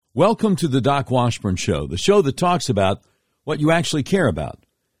Welcome to the Doc Washburn Show, the show that talks about what you actually care about.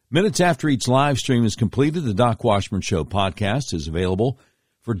 Minutes after each live stream is completed, the Doc Washburn Show podcast is available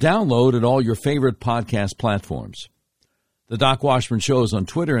for download at all your favorite podcast platforms. The Doc Washburn Show is on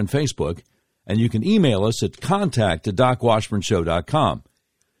Twitter and Facebook, and you can email us at contact@docwashburnshow.com.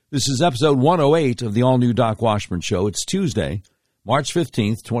 This is episode 108 of the all-new Doc Washburn Show. It's Tuesday, March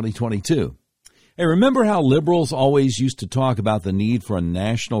 15th, 2022. Hey, remember how liberals always used to talk about the need for a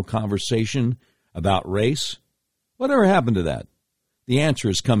national conversation about race? Whatever happened to that? The answer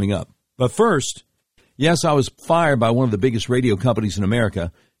is coming up. But first, yes, I was fired by one of the biggest radio companies in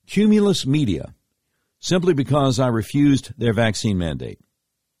America, Cumulus Media, simply because I refused their vaccine mandate.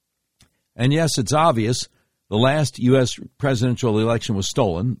 And yes, it's obvious the last U.S. presidential election was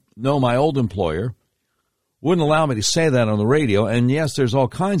stolen. No, my old employer wouldn't allow me to say that on the radio. And yes, there's all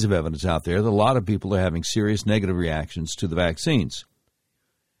kinds of evidence out there that a lot of people are having serious negative reactions to the vaccines.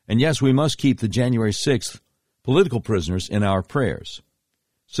 And yes, we must keep the January 6th political prisoners in our prayers.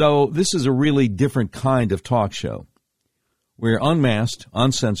 So this is a really different kind of talk show. We're unmasked,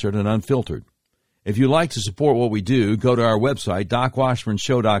 uncensored, and unfiltered. If you'd like to support what we do, go to our website,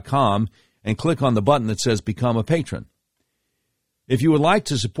 docwashburnshow.com, and click on the button that says Become a Patron. If you would like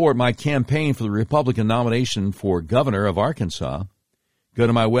to support my campaign for the Republican nomination for governor of Arkansas, go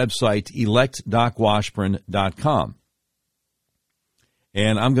to my website, electdocwashburn.com.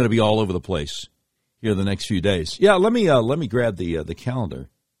 And I'm going to be all over the place here the next few days. Yeah, let me grab the calendar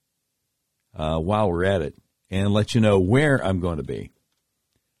while we're at it and let you know where I'm going to be,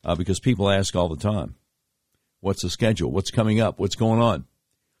 because people ask all the time, what's the schedule? What's coming up? What's going on?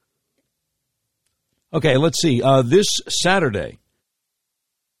 Okay, let's see. This Saturday,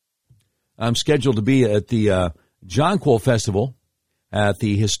 I'm scheduled to be at the Jonquil Festival at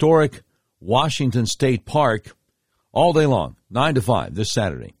the historic Washington State Park all day long, 9 to 5 this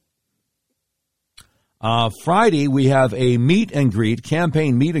Saturday. Friday, we have a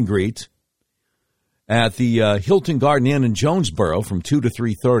campaign meet and greet at the Hilton Garden Inn in Jonesboro from 2 to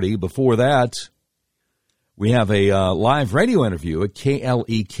 3:30. Before that, we have a live radio interview at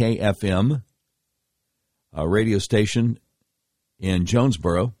KLEK-FM, a radio station in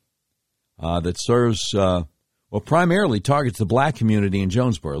Jonesboro that serves, primarily targets the black community in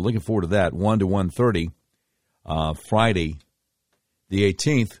Jonesboro. Looking forward to that, 1 to 1:30, Friday the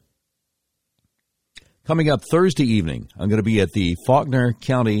 18th. Coming up Thursday evening, I'm going to be at the Faulkner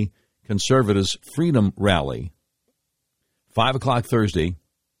County Conservatives Freedom Rally, 5 o'clock Thursday,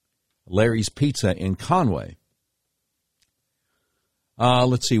 Larry's Pizza in Conway.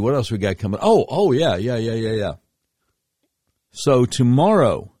 Let's see, what else we got coming? Yeah. So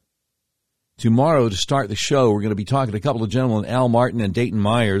tomorrow to start the show, we're going to be talking to a couple of gentlemen, Al Martin and Dayton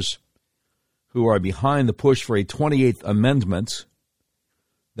Myers, who are behind the push for a 28th Amendment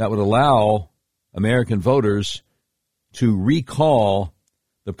that would allow American voters to recall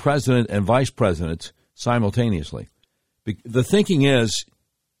the president and vice president simultaneously. The thinking is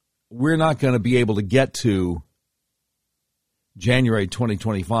we're not going to be able to get to January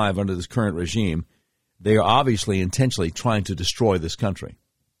 2025 under this current regime. They are obviously intentionally trying to destroy this country.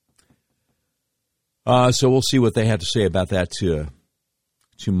 So we'll see what they have to say about that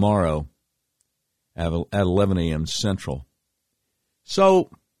tomorrow at 11 a.m. Central. So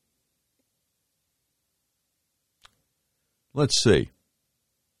let's see.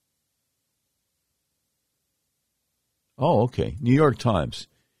 Oh, okay. New York Times.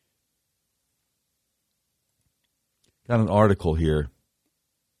 Got an article here.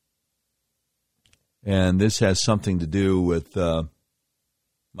 And this has something to do with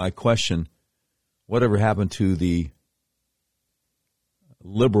my question. Whatever happened to the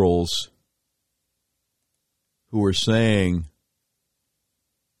liberals who were saying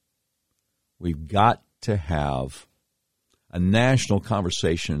we've got to have a national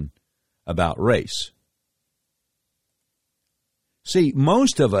conversation about race? See,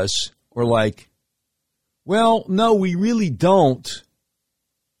 most of us were like, well, no, we really don't,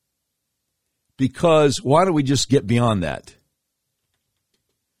 because why don't we just get beyond that?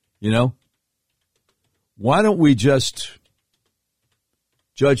 You know? Why don't we just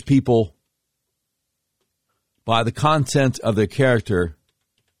judge people by the content of their character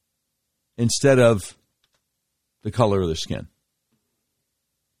instead of the color of their skin?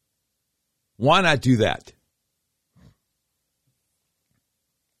 Why not do that?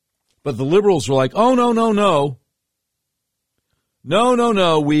 But the liberals were like, oh, no.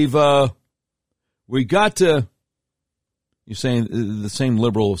 No, we've got to, you're saying the same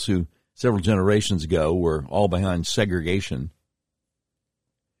liberals who several generations ago were all behind segregation.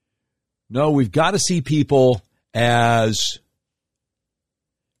 No, we've got to see people as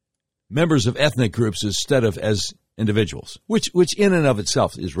members of ethnic groups instead of as individuals, which in and of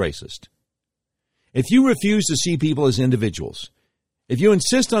itself is racist. If you refuse to see people as individuals, if you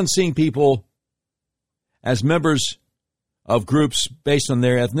insist on seeing people as members of groups based on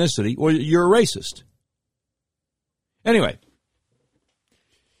their ethnicity, or you're a racist. Anyway,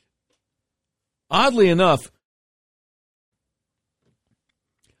 oddly enough,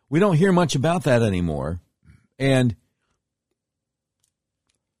 we don't hear much about that anymore. And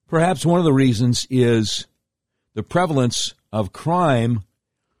perhaps one of the reasons is the prevalence of crime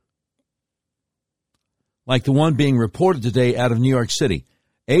like the one being reported today out of New York City.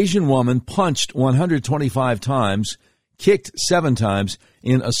 Asian woman punched 125 times, kicked 7 times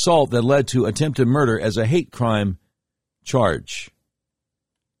in assault that led to attempted murder as a hate crime charge.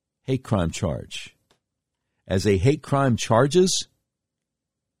 Hate crime charge. As a hate crime charges?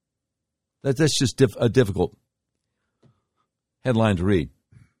 That's just a difficult headline to read.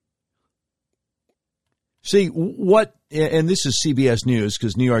 See, what, and this is CBS News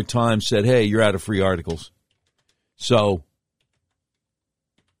because New York Times said, hey, you're out of free articles. So,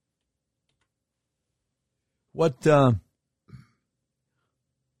 what the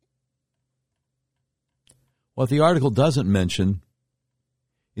article doesn't mention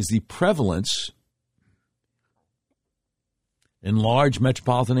is the prevalence in large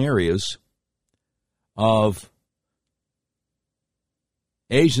metropolitan areas of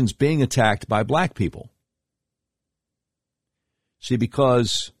Asians being attacked by black people. See,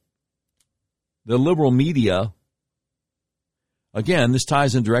 because the liberal media, again, this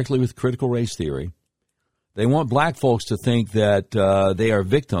ties in directly with critical race theory. They want black folks to think that they are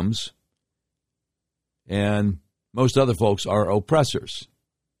victims and most other folks are oppressors.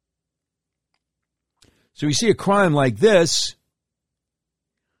 So we see a crime like this,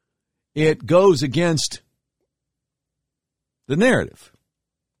 it goes against the narrative.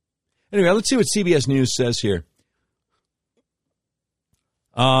 Anyway, let's see what CBS News says here.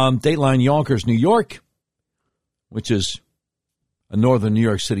 Dateline Yonkers, New York, which is a northern New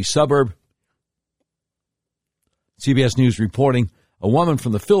York City suburb. CBS News reporting a woman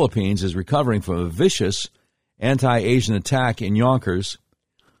from the Philippines is recovering from a vicious anti-Asian attack in Yonkers.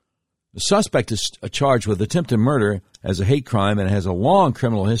 The suspect is charged with attempted murder as a hate crime and has a long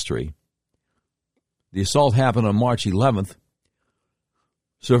criminal history. The assault happened on March 11th.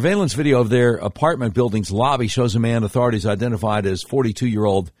 Surveillance video of their apartment building's lobby shows a man authorities identified as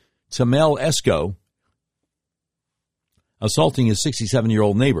 42-year-old Tamel Esco assaulting his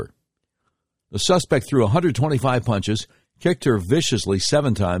 67-year-old neighbor. The suspect threw 125 punches, kicked her viciously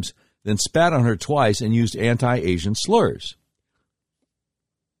 7 times, then spat on her twice and used anti-Asian slurs.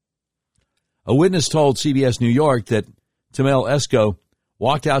 A witness told CBS New York that Tamel Esco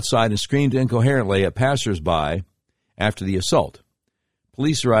walked outside and screamed incoherently at passersby after the assault.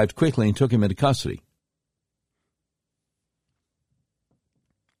 Police arrived quickly and took him into custody.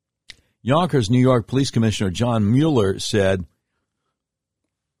 Yonkers, New York Police Commissioner John Mueller said,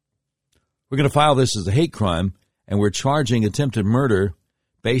 "We're going to file this as a hate crime, and we're charging attempted murder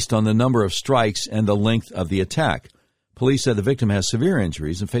based on the number of strikes and the length of the attack." Police said the victim has severe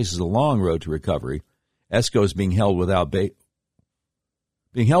injuries and faces a long road to recovery. Esco is being held without bail.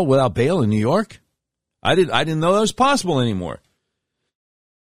 Being held without bail in New York? I didn't know that was possible anymore.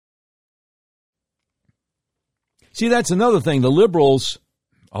 See, that's another thing. The liberals,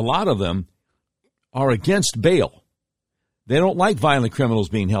 a lot of them, are against bail. They don't like violent criminals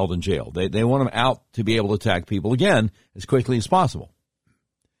being held in jail. They want them out to be able to attack people again as quickly as possible.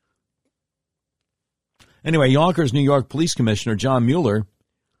 Anyway, Yonkers, New York Police Commissioner John Mueller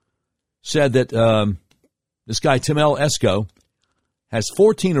said that this guy, Tamel Esco, has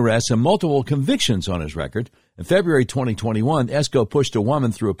 14 arrests and multiple convictions on his record. In February 2021, Esco pushed a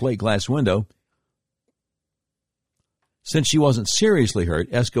woman through a plate glass window. Since she wasn't seriously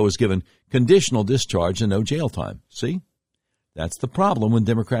hurt, Esco was given conditional discharge and no jail time. See? That's the problem when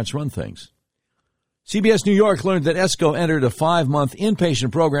Democrats run things. CBS New York learned that Esco entered a 5-month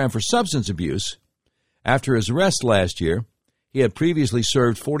inpatient program for substance abuse. After his arrest last year, he had previously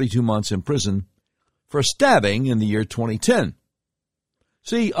served 42 months in prison for stabbing in the year 2010.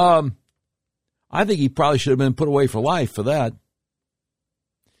 See, I think he probably should have been put away for life for that.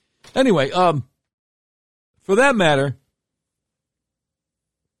 Anyway, for that matter,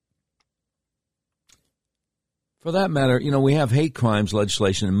 we have hate crimes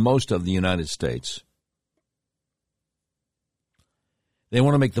legislation in most of the United States. They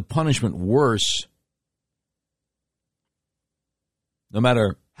want to make the punishment worse, no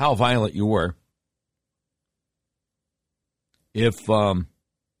matter how violent you were. If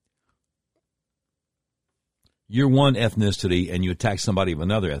you're one ethnicity and you attack somebody of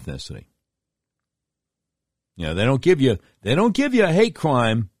another ethnicity. You know, they don't give you a hate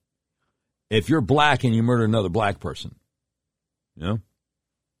crime if you're black and you murder another black person. You know?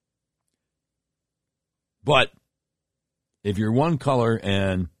 But if you're one color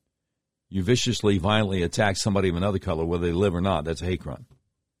and you viciously, violently attack somebody of another color, whether they live or not, that's a hate crime.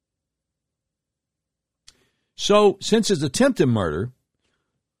 So, since his attempted murder,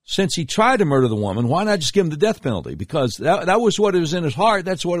 since he tried to murder the woman, why not just give him the death penalty? Because that was what was in his heart.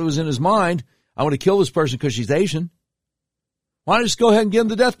 That's what was in his mind. I want to kill this person because she's Asian. Why not just go ahead and give him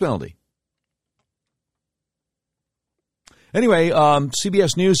the death penalty? Anyway,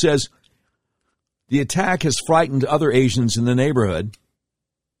 CBS News says the attack has frightened other Asians in the neighborhood.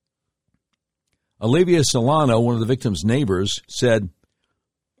 Olivia Solano, one of the victim's neighbors, said,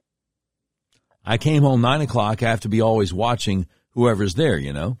 I came home 9 o'clock. I have to be always watching whoever's there,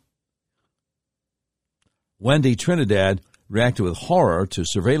 you know. Wendy Trinidad reacted with horror to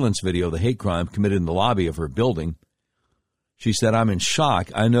surveillance video of the hate crime committed in the lobby of her building. She said, I'm in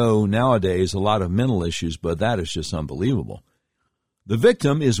shock. I know nowadays a lot of mental issues, but that is just unbelievable. The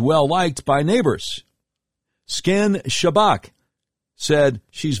victim is well liked by neighbors. Skin Shabak said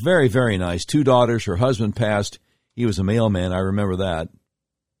she's very, very nice. 2 daughters. Her husband passed. He was a mailman. I remember that.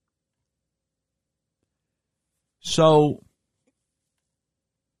 So,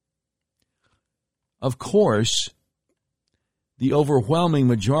 of course, the overwhelming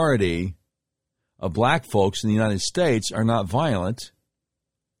majority of black folks in the United States are not violent,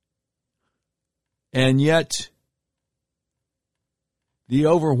 and yet the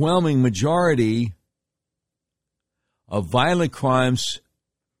overwhelming majority of violent crimes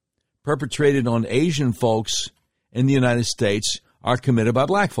perpetrated on Asian folks in the United States are committed by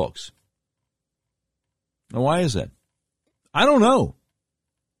black folks. Now, why is that? I don't know.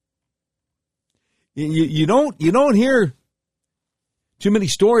 You don't hear too many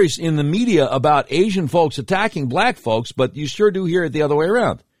stories in the media about Asian folks attacking black folks, but you sure do hear it the other way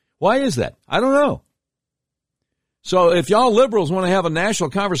around. Why is that? I don't know. So if y'all liberals want to have a national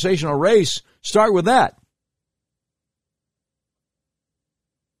conversation on race, start with that.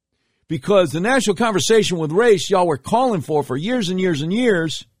 Because the national conversation with race y'all were calling for years and years and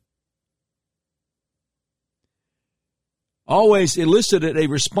years always elicited a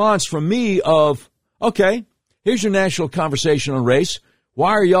response from me of, okay, here's your national conversation on race.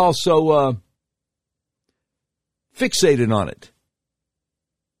 Why are y'all so fixated on it?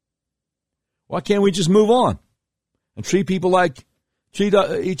 Why can't we just move on and treat each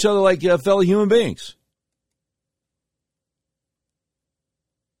other like fellow human beings?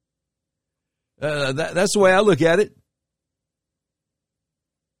 That's the way I look at it.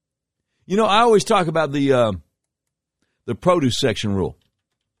 You know, I always talk about the produce section rule.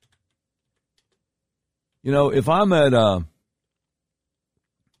 You know, if I'm at a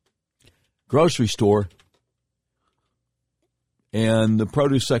grocery store and the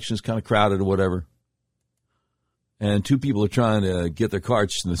produce section is kind of crowded or whatever, and 2 people are trying to get their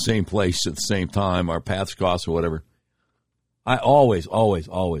carts in the same place at the same time, or paths cross or whatever, I always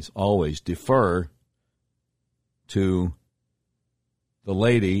defer to the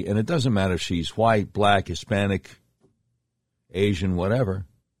lady, and it doesn't matter if she's white, black, Hispanic, Asian, whatever.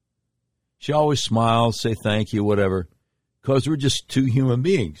 She always smiles, say thank you, whatever, because we're just 2 human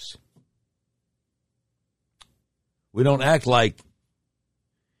beings. We don't act like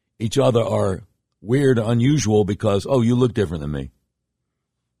each other are weird, unusual because, oh, you look different than me.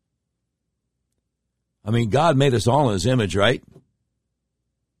 I mean, God made us all in his image, right?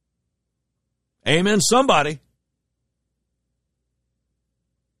 Amen, somebody.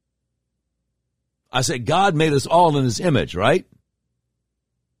 I said God made us all in his image, right?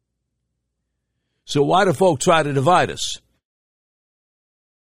 So why do folk try to divide us?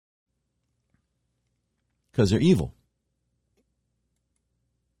 Because they're evil.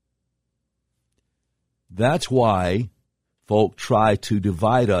 That's why folk try to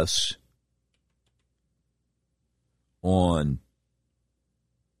divide us on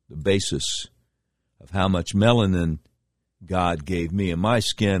the basis of how much melanin God gave me in my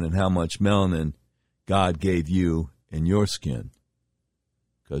skin and how much melanin God gave you in your skin.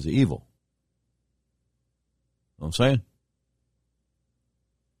 Because of evil. You know what I'm saying?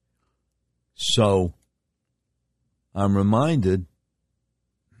 So, I'm reminded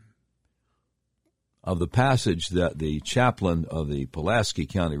of the passage that the chaplain of the Pulaski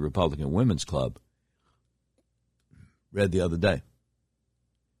County Republican Women's Club read the other day.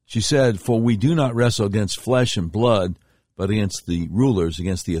 She said, "For we do not wrestle against flesh and blood, but against the rulers,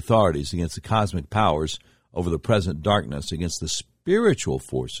 against the authorities, against the cosmic powers over the present darkness, against the spiritual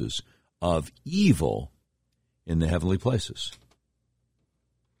forces of evil in the heavenly places.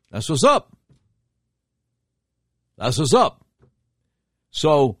 That's what's up. That's what's up.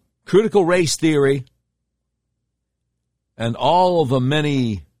 So, critical race theory and all of the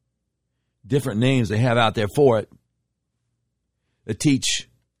many different names they have out there for it that teach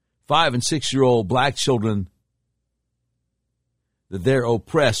 5- and 6-year-old black children that they're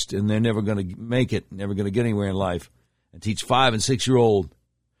oppressed and they're never going to make it, never going to get anywhere in life, and teach 5- and 6-year-old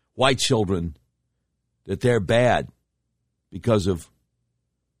white children that they're bad because of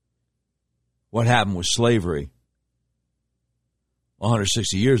what happened with slavery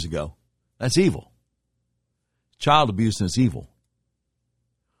 160 years ago. That's evil. Child abuse is evil.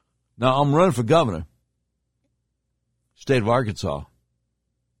 Now, I'm running for governor, state of Arkansas.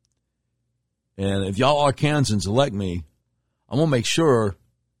 And if y'all Arkansans elect me, I'm going to make sure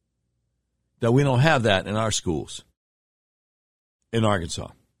that we don't have that in our schools in Arkansas.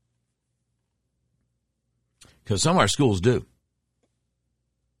 Because some of our schools do.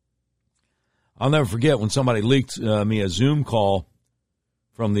 I'll never forget when somebody leaked me a Zoom call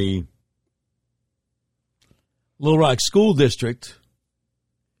from the Little Rock School District,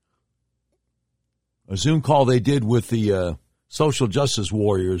 a Zoom call they did with the social justice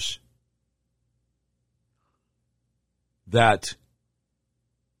warriors that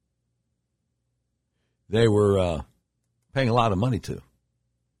they were paying a lot of money to.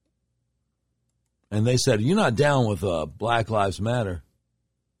 And they said, you're not down with Black Lives Matter,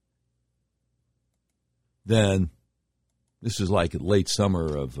 then this is like late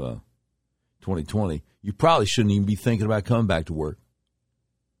summer of 2020. You probably shouldn't even be thinking about coming back to work.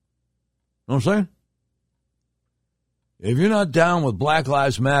 Know what I'm saying? If you're not down with Black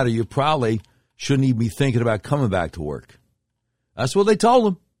Lives Matter, you probably shouldn't even be thinking about coming back to work. That's what they told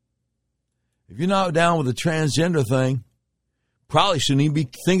them. If you're not down with the transgender thing, probably shouldn't even be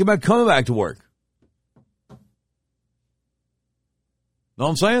thinking about coming back to work. Know what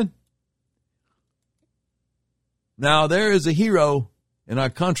I'm saying? Now, there is a hero in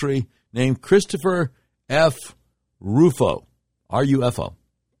our country named Christopher F. Rufo, R-U-F-O.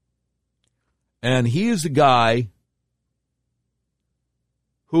 And he is the guy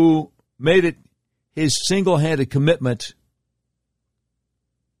who made it his single-handed commitment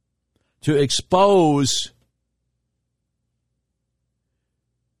to expose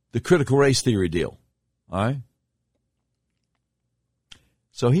the critical race theory deal. All right?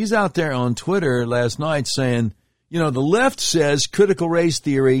 So he's out there on Twitter last night saying, you know, the left says critical race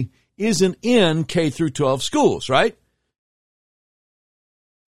theory isn't in K through 12 schools, right?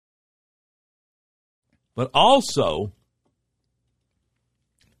 But also,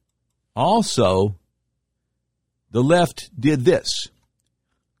 the left did this.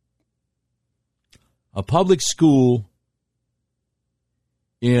 A public school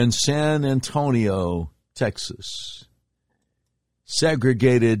in San Antonio, Texas,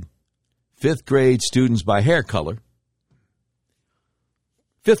 segregated 5th grade students by hair color.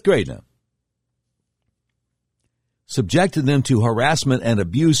 5th grade now. Subjected them to harassment and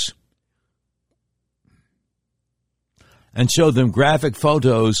abuse and showed them graphic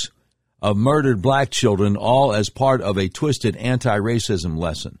photos of murdered black children, all as part of a twisted anti-racism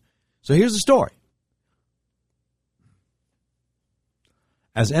lesson. So here's the story.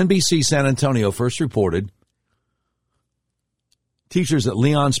 As NBC San Antonio first reported, teachers at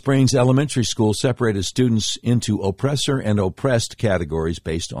Leon Springs Elementary School separated students into oppressor and oppressed categories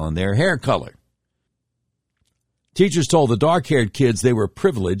based on their hair color. Teachers told the dark-haired kids they were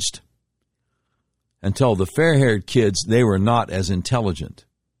privileged and told the fair-haired kids they were not as intelligent.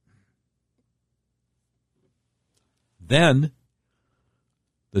 Then,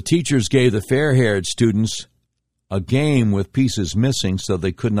 the teachers gave the fair-haired students a game with pieces missing so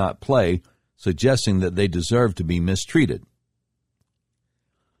they could not play, suggesting that they deserved to be mistreated.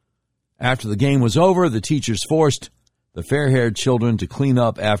 After the game was over, the teachers forced the fair-haired children to clean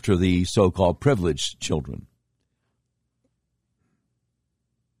up after the so-called privileged children.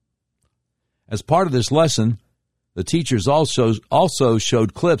 As part of this lesson, the teachers also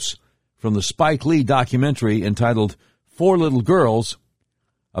showed clips from the Spike Lee documentary entitled Four Little Girls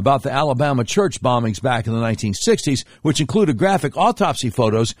about the Alabama church bombings back in the 1960s, which included graphic autopsy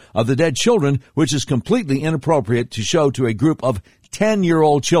photos of the dead children, which is completely inappropriate to show to a group of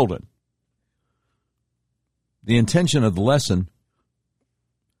 10-year-old children. The intention of the lesson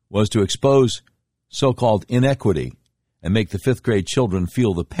was to expose so-called inequity and make the 5th grade children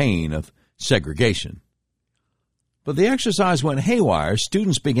feel the pain of segregation. But the exercise went haywire.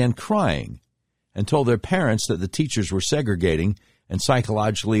 Students began crying and told their parents that the teachers were segregating and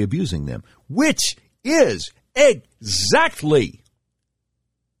psychologically abusing them, which is exactly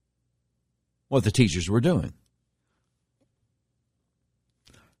what the teachers were doing.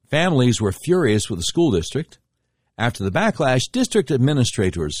 Families were furious with the school district. After the backlash, district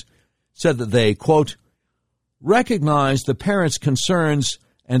administrators said that they, quote, recognize the parents' concerns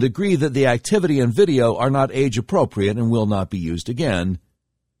and agree that the activity and video are not age appropriate and will not be used again,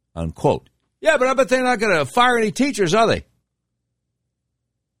 unquote. Yeah, but I bet they're not going to fire any teachers, are they?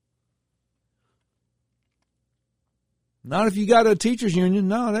 Not if you got a teachers union.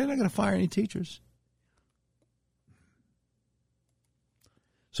 No, they're not going to fire any teachers.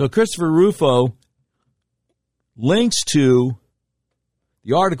 So Christopher Rufo links to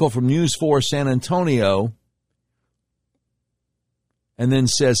the article from News 4 San Antonio and then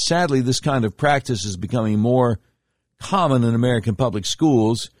says, sadly, this kind of practice is becoming more common in American public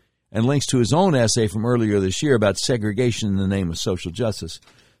schools, and links to his own essay from earlier this year about segregation in the name of social justice.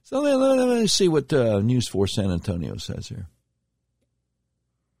 So let me see what News 4 San Antonio says here.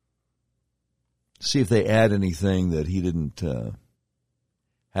 See if they add anything that he didn't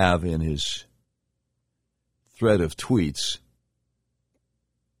have in his thread of tweets.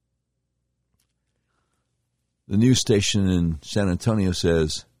 The news station in San Antonio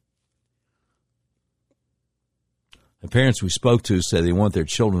says, the parents we spoke to say they want their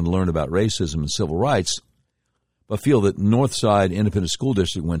children to learn about racism and civil rights, but feel that Northside Independent School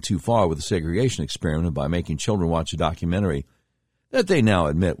District went too far with the segregation experiment by making children watch a documentary that they now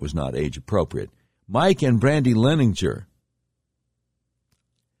admit was not age appropriate. Mike and Brandy Leninger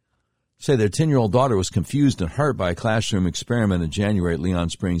say their 10-year-old daughter was confused and hurt by a classroom experiment in January at Leon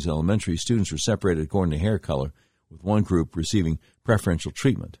Springs Elementary. Students were separated according to hair color, with one group receiving preferential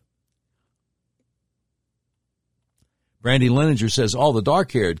treatment. Brandy Leninger says all the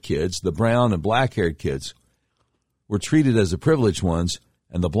dark-haired kids, the brown and black-haired kids, were treated as the privileged ones,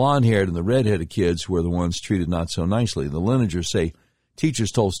 and the blonde-haired and the red-headed kids were the ones treated not so nicely. The Leningers say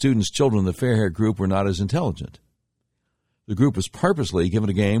teachers told students children in the fair-haired group were not as intelligent. The group was purposely given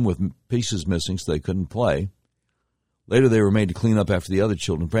a game with pieces missing so they couldn't play. Later, they were made to clean up after the other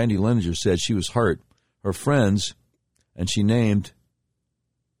children. Brandy Leninger said she was hurt. Her friends, and she named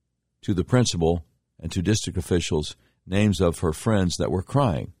to the principal and to district officials names of her friends that were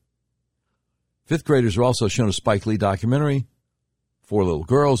crying. Fifth graders were also shown a Spike Lee documentary, Four Little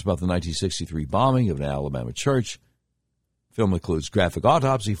Girls, about the 1963 bombing of an Alabama church. Film includes graphic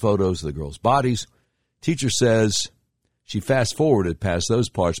autopsy photos of the girls' bodies. Teacher says she fast-forwarded past those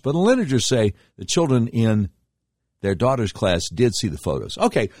parts, but the Leningers say the children in their daughter's class did see the photos.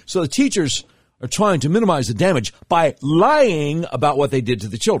 Okay, so the teachers are trying to minimize the damage by lying about what they did to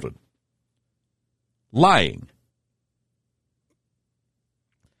the children. Lying.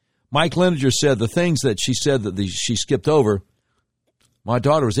 Mike Leninger said the things that she said that she skipped over, my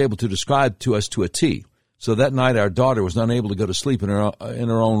daughter was able to describe to us to a T. So that night our daughter was unable to go to sleep in her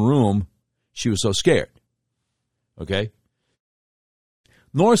own room. She was so scared. Okay?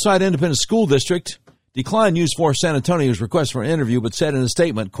 Northside Independent School District declined News 4 San Antonio's request for an interview, but said in a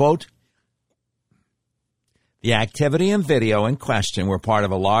statement, quote, the activity and video in question were part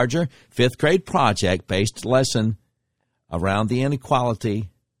of a larger fifth grade project-based lesson around the inequity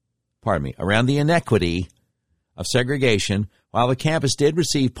of segregation. While the campus did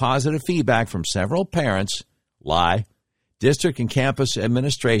receive positive feedback from several parents, district and campus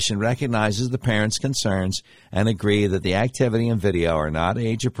administration recognizes the parents' concerns and agree that the activity and video are not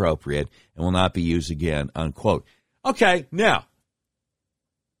age appropriate and will not be used again, unquote. Okay, now,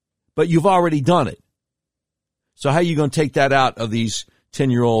 but you've already done it. So how are you going to take that out of these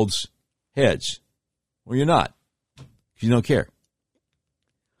 10-year-olds' heads? Well, you're not, because you don't care.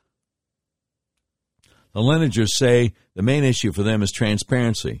 The Leningers say the main issue for them is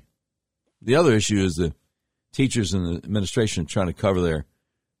transparency. The other issue is the teachers and the administration trying to cover their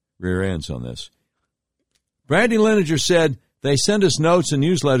rear ends on this. Brandy Leninger said they send us notes and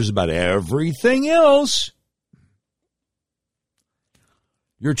newsletters about everything else.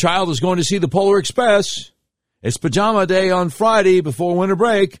 Your child is going to see the Polar Express. It's pajama day on Friday before winter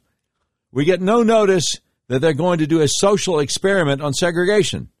break. We get no notice that they're going to do a social experiment on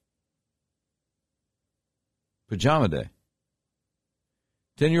segregation. Pajama day.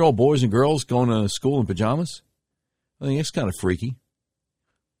 10-year-old boys and girls going to school in pajamas? I think it's kind of freaky.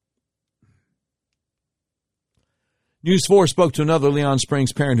 News 4 spoke to another Leon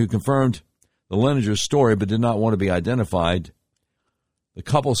Springs parent who confirmed the Leningers' story but did not want to be identified. The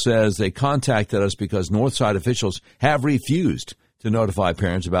couple says they contacted us because Northside officials have refused to notify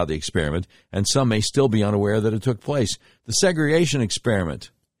parents about the experiment, and some may still be unaware that it took place. The segregation experiment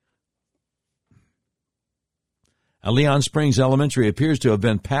at Leon Springs Elementary appears to have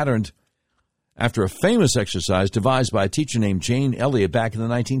been patterned after a famous exercise devised by a teacher named Jane Elliott back in the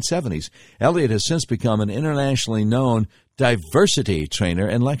 1970s. Elliott has since become an internationally known diversity trainer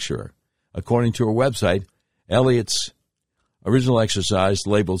and lecturer. According to her website, Elliott's original exercise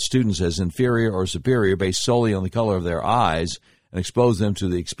labeled students as inferior or superior based solely on the color of their eyes and exposed them to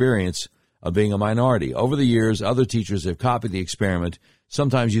the experience of being a minority. Over the years, other teachers have copied the experiment,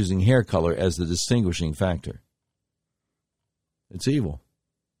 sometimes using hair color as the distinguishing factor. It's evil.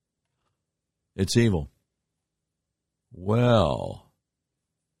 It's evil. Well,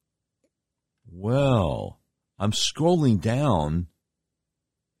 I'm scrolling down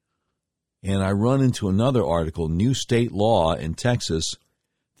and I run into another article. New state law in Texas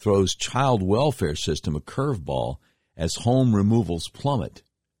throws child welfare system a curveball as home removals plummet.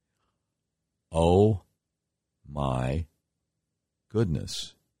 Oh my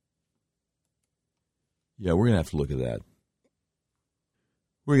goodness. Yeah, we're going to have to look at that.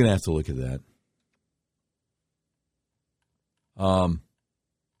 We're going to have to look at that.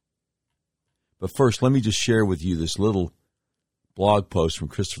 But first, let me just share with you this little blog post from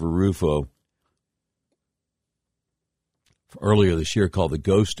Christopher Rufo earlier this year called The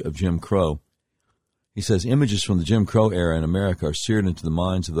Ghost of Jim Crow. He says, images from the Jim Crow era in America are seared into the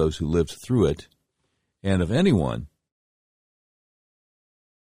minds of those who lived through it, and of anyone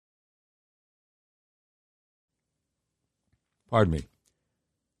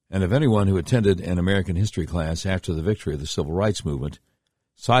who attended an American history class after the victory of the Civil Rights Movement.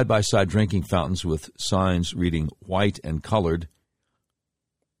 Side-by-side drinking fountains with signs reading white and colored,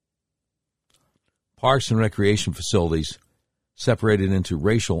 parks and recreation facilities separated into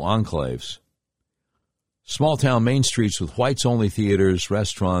racial enclaves, small-town main streets with whites-only theaters,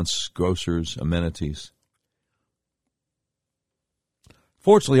 restaurants, grocers, amenities.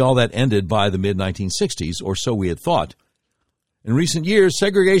 Fortunately, all that ended by the mid-1960s, or so we had thought. In recent years,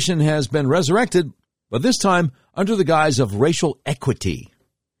 segregation has been resurrected, but this time under the guise of racial equity.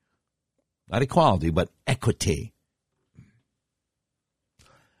 Not equality, but equity.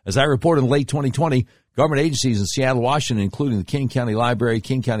 As I reported in late 2020, government agencies in Seattle, Washington, including the King County Library,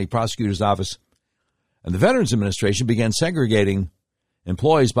 King County Prosecutor's Office, and the Veterans Administration began segregating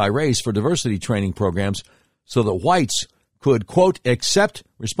employees by race for diversity training programs so that whites could, quote, accept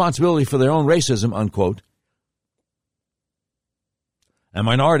responsibility for their own racism, unquote, and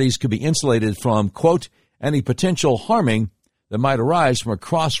minorities could be insulated from, quote, any potential harming that might arise from a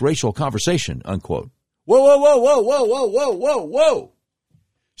cross-racial conversation, unquote. Whoa, whoa, whoa, whoa, whoa, whoa, whoa, whoa, whoa.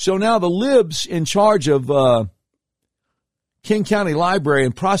 So now the libs in charge of King County Library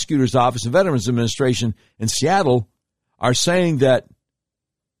and Prosecutor's Office and Veterans Administration in Seattle are saying that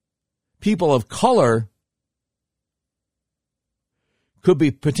people of color could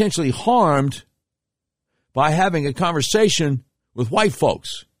be potentially harmed by having a conversation with white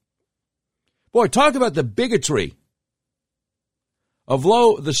folks. Boy, talk about the bigotry of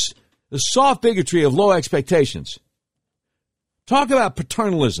the soft bigotry of low expectations. Talk about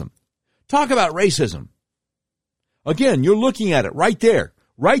paternalism. Talk about racism. Again, you're looking at it right there.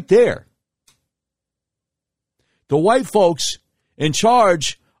 Right there. The white folks in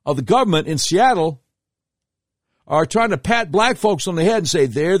charge of the government in Seattle are trying to pat black folks on the head and say,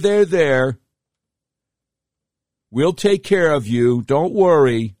 there. We'll take care of you. Don't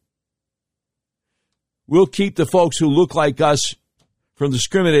worry. We'll keep the folks who look like us from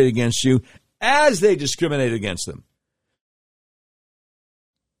discriminating against you as they discriminate against them.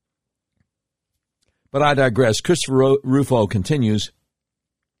 But I digress. Christopher Rufo continues.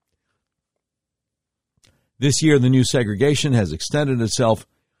 This year, the new segregation has extended itself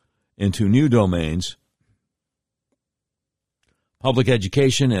into new domains: public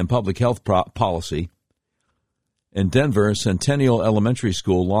education and public health policy. In Denver, Centennial Elementary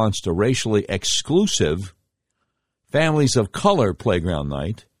School launched a racially exclusive Families of Color Playground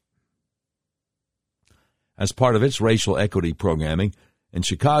Night as part of its racial equity programming. In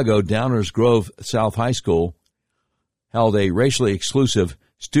Chicago, Downers Grove South High School held a racially exclusive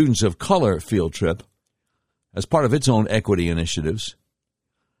Students of Color field trip as part of its own equity initiatives.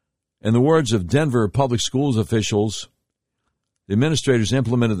 In the words of Denver public schools officials, the administrators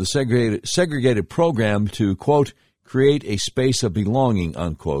implemented the segregated program to, quote, create a space of belonging,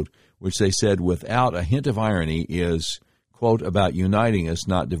 unquote, which they said without a hint of irony is, quote, about uniting us,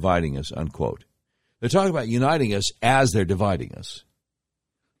 not dividing us, unquote. They're talking about uniting us as they're dividing us.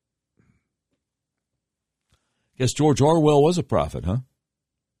 Guess George Orwell was a prophet, huh?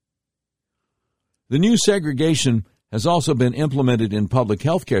 The new segregation has also been implemented in public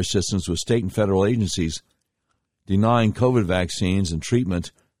health care systems, with state and federal agencies denying COVID vaccines and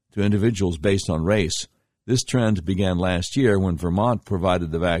treatment to individuals based on race. This trend began last year when Vermont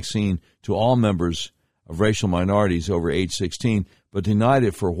provided the vaccine to all members of racial minorities over age 16, but denied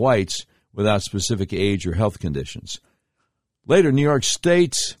it for whites without specific age or health conditions. Later, New York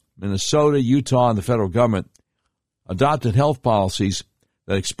State, Minnesota, Utah, and the federal government adopted health policies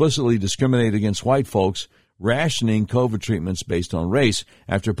that explicitly discriminate against white folks, rationing COVID treatments based on race.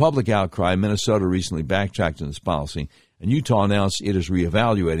 After public outcry, Minnesota recently backtracked on this policy, and Utah announced it is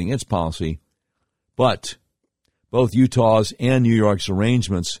reevaluating its policy. But both Utah's and New York's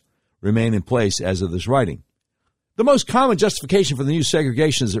arrangements remain in place as of this writing. The most common justification for the new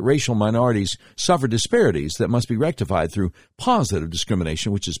segregation is that racial minorities suffer disparities that must be rectified through positive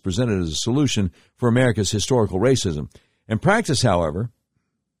discrimination, which is presented as a solution for America's historical racism. In practice, however,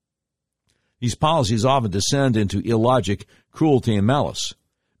 these policies often descend into illogic, cruelty, and malice.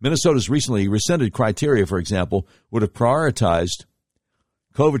 Minnesota's recently rescinded criteria, for example, would have prioritized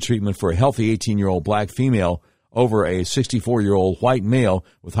COVID treatment for a healthy 18-year-old black female over a 64-year-old white male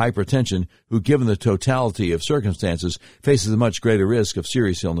with hypertension who, given the totality of circumstances, faces a much greater risk of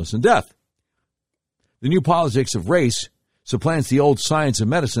serious illness and death. The new politics of race supplants the old science of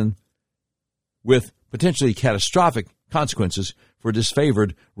medicine with potentially catastrophic consequences for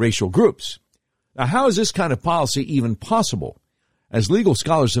disfavored racial groups. Now, how is this kind of policy even possible? As legal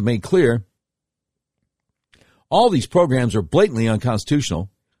scholars have made clear, all these programs are blatantly unconstitutional.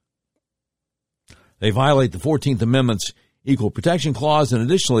 They violate the 14th Amendment's Equal Protection Clause and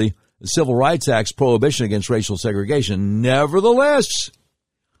additionally the Civil Rights Act's prohibition against racial segregation. Nevertheless,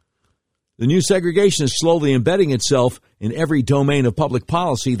 the new segregation is slowly embedding itself in every domain of public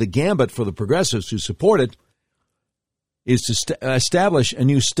policy. The gambit for the progressives who support it is to establish a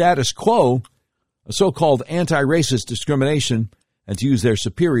new status quo, a so-called anti-racist discrimination, and to use their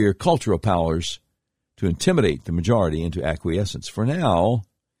superior cultural powers to intimidate the majority into acquiescence. For now,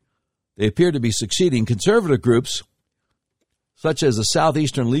 they appear to be succeeding. Conservative groups, such as the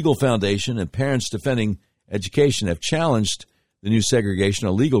Southeastern Legal Foundation and Parents Defending Education, have challenged the new segregation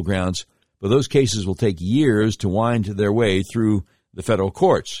on legal grounds, but those cases will take years to wind their way through the federal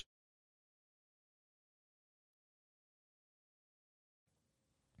courts.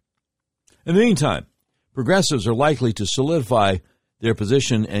 In the meantime, progressives are likely to solidify their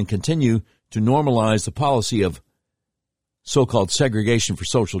position and continue to normalize the policy of so-called segregation for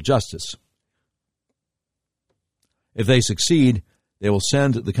social justice. If they succeed, they will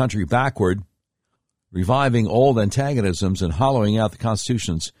send the country backward, reviving old antagonisms and hollowing out the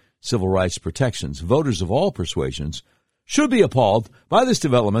Constitution's civil rights protections. Voters of all persuasions should be appalled by this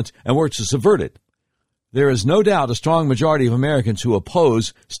development and work to subvert it. There is no doubt a strong majority of Americans who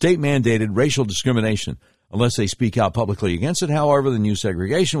oppose state-mandated racial discrimination. Unless they speak out publicly against it, however, the new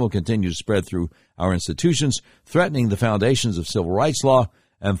segregation will continue to spread through our institutions, threatening the foundations of civil rights law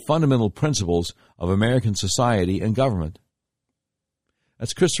and fundamental principles of American society and government.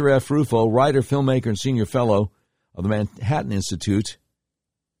 That's Christopher F. Rufo, writer, filmmaker, and senior fellow of the Manhattan Institute.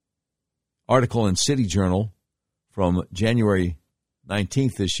 Article in City Journal from January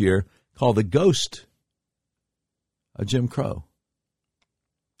 19th this year called The Ghost of Jim Crow.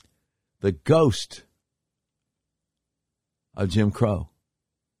 The Ghost of Jim Crow.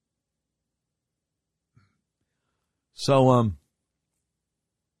 So,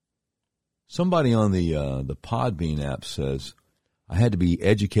 somebody on the Podbean app says, I had to be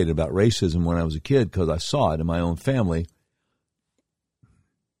educated about racism when I was a kid because I saw it in my own family.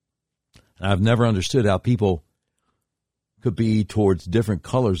 And I've never understood how people could be towards different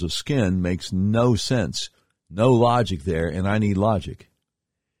colors of skin. Makes no sense. No logic there, and I need logic.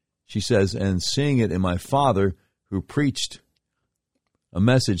 She says, and seeing it in my father, who preached a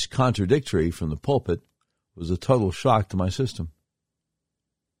message contradictory from the pulpit, was a total shock to my system.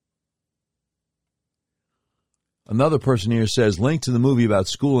 Another person here says, link to the movie about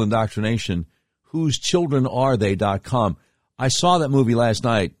school indoctrination, whosechildrenarethey.com. I saw that movie last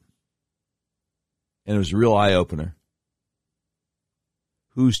night, and it was a real eye-opener.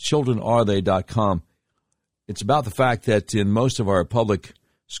 Whosechildrenarethey.com. It's about the fact that in most of our public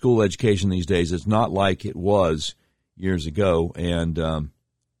school education these days, it's not like it was years ago, and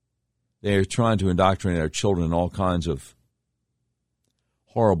they're trying to indoctrinate our children in all kinds of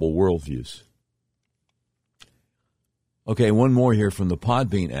horrible worldviews. Okay, one more here from the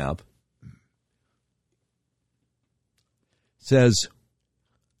Podbean app. It says,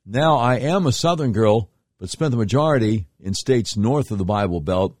 now I am a Southern girl, but spent the majority in states north of the Bible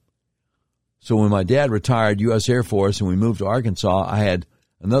Belt. So when my dad retired U.S. Air Force and we moved to Arkansas, I had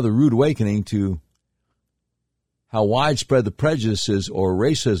another rude awakening to how widespread the prejudices or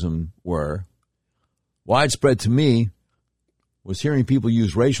racism were. Widespread to me was hearing people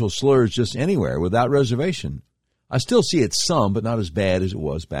use racial slurs just anywhere without reservation. I still see it some, but not as bad as it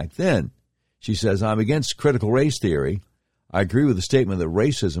was back then. She says, I'm against critical race theory. I agree with the statement that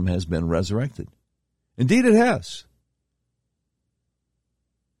racism has been resurrected. Indeed, it has.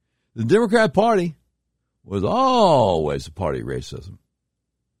 The Democrat Party was always the party of racism.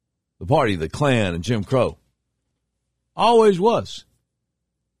 The party of the Klan and Jim Crow. Always was.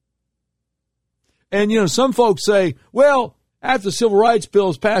 And, some folks say, well, after the civil rights bill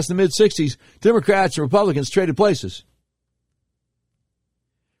was passed in the mid-'60s, Democrats and Republicans traded places.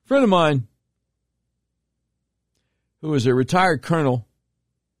 A friend of mine, who was a retired colonel,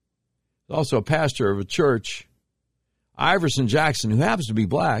 also a pastor of a church, Iverson Jackson, who happens to be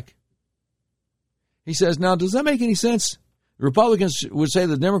black, he says, now, does that make any sense? The Republicans would say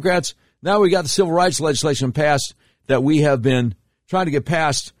the Democrats, now we got the civil rights legislation passed that we have been trying to get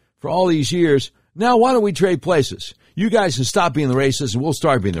passed for all these years. Now, why don't we trade places? You guys can stop being the racists and we'll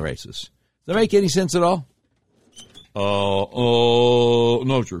start being the racists. Does that make any sense at all?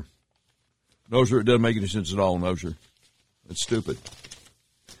 No, sir. No, sir, it doesn't make any sense at all, no, sir. It's stupid.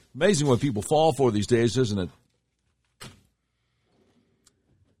 Amazing what people fall for these days, isn't it?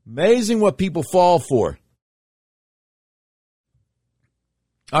 Amazing what people fall for.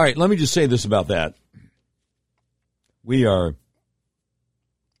 All right, let me just say this about that. We are,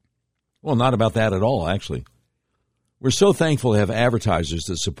 well, not about that at all, actually. We're so thankful to have advertisers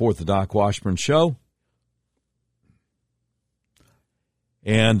that support the Doc Washburn Show.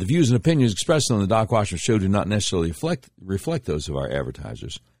 And the views and opinions expressed on the Doc Washburn Show do not necessarily reflect those of our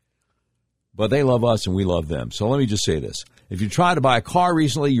advertisers. But they love us and we love them. So let me just say this. If you tried to buy a car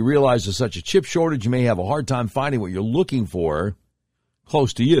recently, you realize there's such a chip shortage, you may have a hard time finding what you're looking for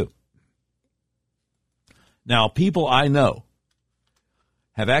close to you. Now, people I know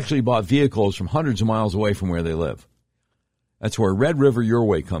have actually bought vehicles from hundreds of miles away from where they live. That's where Red River Your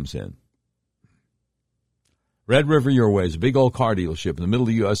Way comes in. Red River Your Way is a big old car dealership in the middle of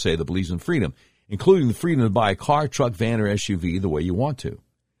the USA that believes in freedom, including the freedom to buy a car, truck, van, or SUV the way you want to.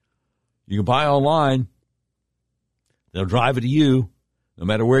 You can buy online. They'll drive it to you, no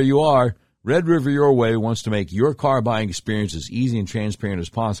matter where you are. Red River Your Way wants to make your car buying experience as easy and transparent as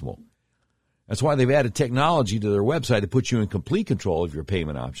possible. That's why they've added technology to their website to put you in complete control of your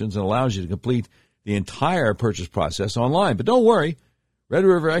payment options and allows you to complete the entire purchase process online. But don't worry, Red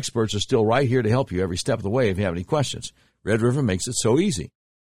River experts are still right here to help you every step of the way if you have any questions. Red River makes it so easy.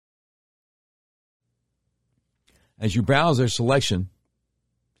 As you browse their selection,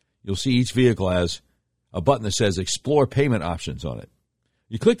 you'll see each vehicle has a button that says Explore Payment Options on it.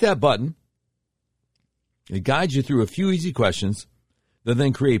 You click that button, it guides you through a few easy questions that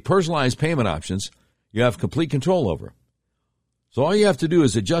then create personalized payment options you have complete control over. So all you have to do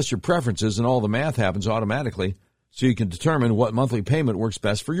is adjust your preferences and all the math happens automatically so you can determine what monthly payment works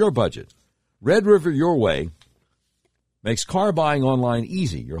best for your budget. Red River Your Way makes car buying online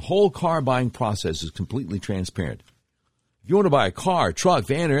easy. Your whole car buying process is completely transparent. If you want to buy a car, truck,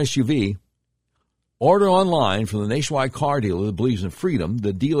 van, or SUV, order online from the nationwide car dealer that believes in freedom,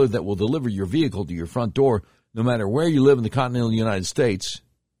 the dealer that will deliver your vehicle to your front door no matter where you live in the continental United States,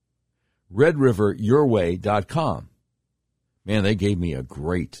 redriveryourway.com. Man, they gave me a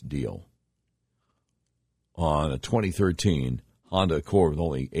great deal on a 2013 Honda Accord with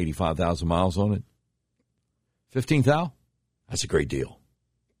only 85,000 miles on it. 15,000? That's a great deal.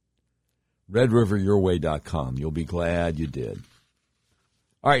 redriveryourway.com. You'll be glad you did.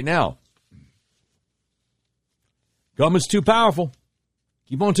 All right, now, government's too powerful.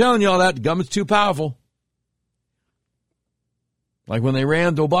 Keep on telling you all that. The government's too powerful. Like when they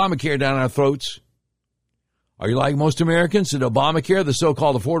rammed Obamacare down our throats. Are you like most Americans? Did Obamacare, the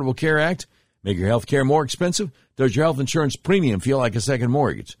so-called Affordable Care Act, make your health care more expensive? Does your health insurance premium feel like a second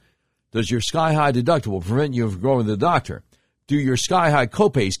mortgage? Does your sky-high deductible prevent you from going to the doctor? Do your sky-high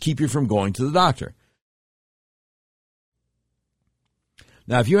copays keep you from going to the doctor?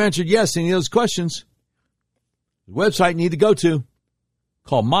 Now, if you answered yes to any of those questions, the website you need to go to,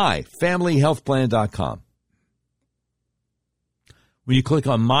 call myfamilyhealthplan.com. When you click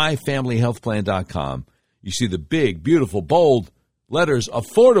on myfamilyhealthplan.com, you see the big, beautiful, bold letters,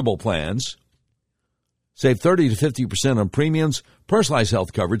 affordable plans. Save 30 to 50% on premiums, personalized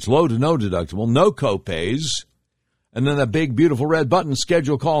health coverage, low to no deductible, no copays. And then that big, beautiful red button,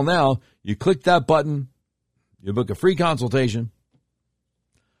 schedule call now. You click that button, you book a free consultation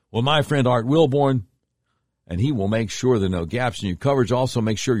with my friend Art Wilborn, and he will make sure there are no gaps in your coverage. Also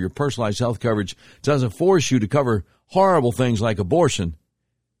make sure your personalized health coverage doesn't force you to cover horrible things like abortion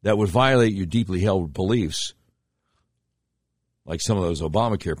that would violate your deeply held beliefs, like some of those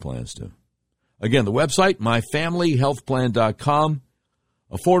Obamacare plans do. Again, the website, myfamilyhealthplan.com.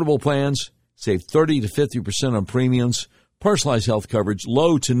 Affordable plans, save 30 to 50% on premiums, personalized health coverage,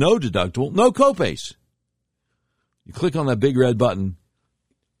 low to no deductible, no copays. You click on that big red button,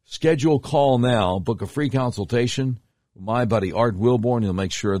 schedule call now, book a free consultation with my buddy Art Wilborn. He'll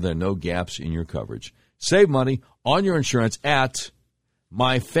make sure there are no gaps in your coverage. Save money on your insurance at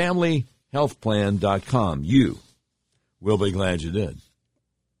myfamilyhealthplan.com. You will be glad you did.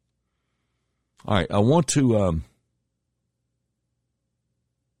 All right, I want to,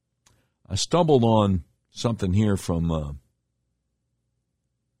 I stumbled on something here from,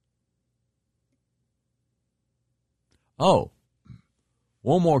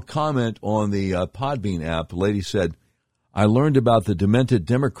 one more comment on the Podbean app. The lady said, I learned about the demented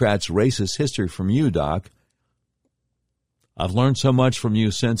Democrats' racist history from you, Doc. I've learned so much from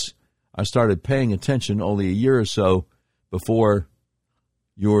you since I started paying attention only a year or so before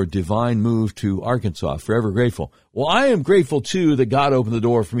your divine move to Arkansas. Forever grateful. Well, I am grateful, too, that God opened the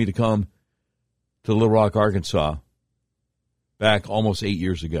door for me to come to Little Rock, Arkansas back almost 8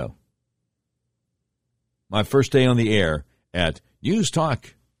 years ago. My first day on the air at News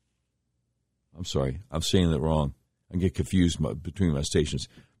Talk. I'm sorry, I'm saying that wrong. I get confused between my stations.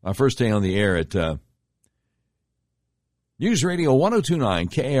 My first day on the air at News Radio 1029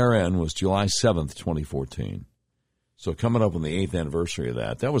 KRN was July 7th, 2014. So coming up on the 8th anniversary of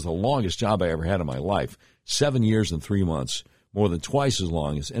that. That was the longest job I ever had in my life. 7 years and 3 months. More than twice as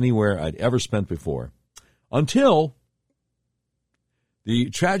long as anywhere I'd ever spent before. Until the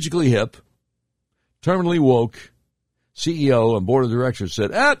tragically hip, terminally woke CEO and board of directors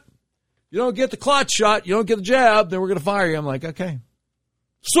said, you don't get the clot shot, you don't get the jab, then we're going to fire you. I'm like, okay.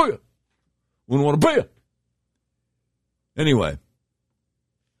 See ya. Wouldn't want to be you. Anyway,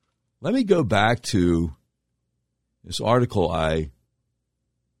 let me go back to this article I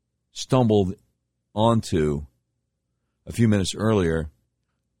stumbled onto a few minutes earlier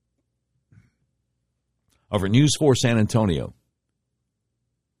over News 4 San Antonio.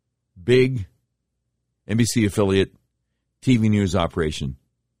 Big NBC affiliate TV news operation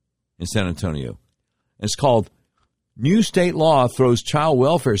in San Antonio. And it's called New State Law Throws Child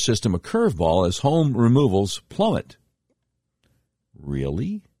Welfare System a Curveball as Home Removals Plummet.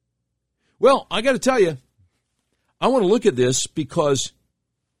 Really? Well, I got to tell you, I want to look at this because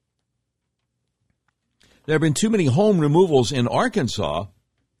there have been too many home removals in Arkansas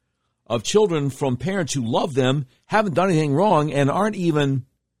of children from parents who love them, haven't done anything wrong, and aren't even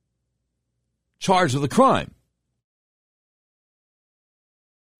charged with a crime.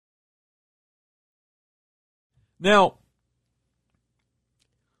 Now,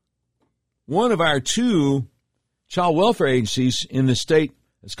 one of our two child welfare agencies in the state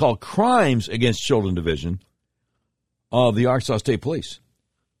is called Crimes Against Children Division of the Arkansas State Police.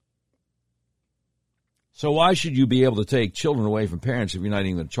 So why should you be able to take children away from parents if you're not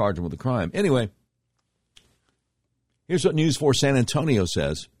even going to charge them with a crime? Anyway, here's what News 4 San Antonio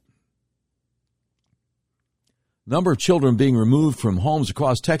says. Number of children being removed from homes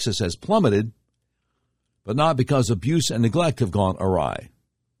across Texas has plummeted, but not because abuse and neglect have gone awry.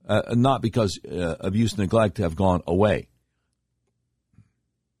 Not because abuse and neglect have gone away.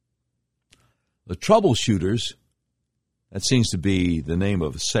 The troubleshooters, that seems to be the name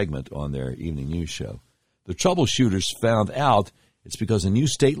of a segment on their evening news show. The troubleshooters found out it's because a new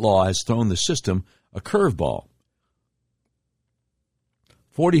state law has thrown the system a curveball.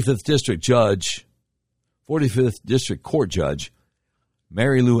 45th District Court Judge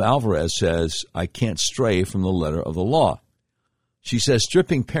Mary Lou Alvarez says, I can't stray from the letter of the law. She says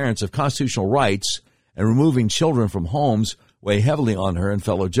stripping parents of constitutional rights and removing children from homes weigh heavily on her and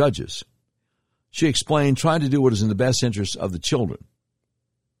fellow judges. She explained trying to do what is in the best interest of the children.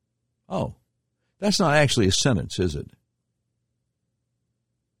 Oh, that's not actually a sentence, is it?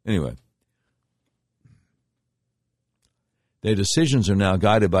 Anyway, their decisions are now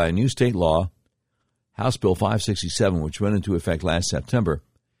guided by a new state law, House Bill 567, which went into effect last September.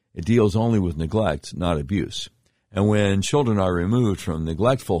 It deals only with neglect, not abuse. And when children are removed from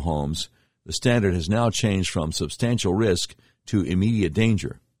neglectful homes, the standard has now changed from substantial risk to immediate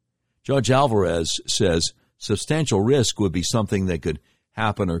danger. Judge Alvarez says substantial risk would be something that could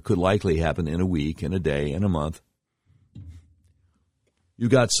happen or could likely happen in a week, in a day, in a month. You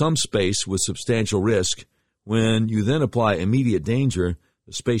got some space with substantial risk. When you then apply immediate danger,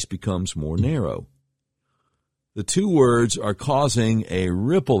 the space becomes more narrow. The two words are causing a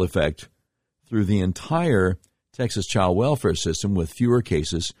ripple effect through the entire Texas child welfare system, with fewer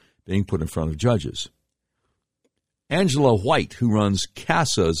cases being put in front of judges. Angela White, who runs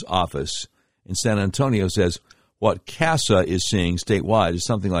CASA's office in San Antonio, says what CASA is seeing statewide is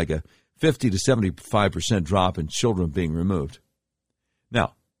something like a 50 to 75% drop in children being removed.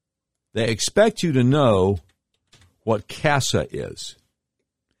 Now, they expect you to know what CASA is.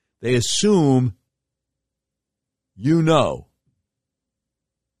 They assume you know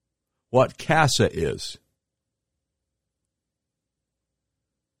what CASA is.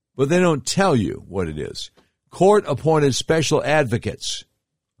 But they don't tell you what it is. Court-appointed special advocates.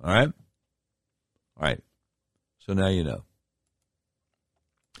 All right? All right. So now you know.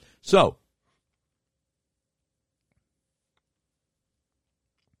 So,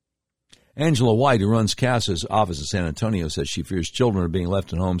 Angela White, who runs CASA's office in San Antonio, says she fears children are being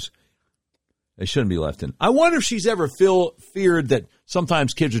left in homes they shouldn't be left in. I wonder if she's ever feared that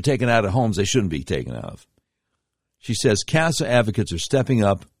sometimes kids are taken out of homes they shouldn't be taken out of. She says CASA advocates are stepping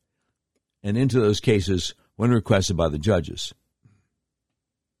up and into those cases when requested by the judges.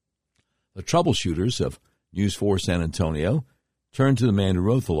 The troubleshooters of News 4 San Antonio turned to the man who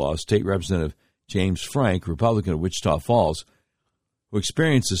wrote the law, State Representative James Frank, Republican of Wichita Falls, who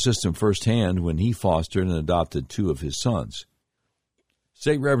experienced the system firsthand when he fostered and adopted two of his sons.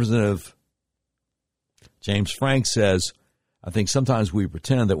 State Representative James Frank says, I think sometimes we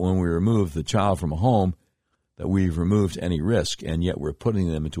pretend that when we remove the child from a home that we've removed any risk, and yet we're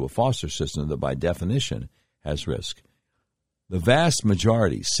putting them into a foster system that by definition has risk. The vast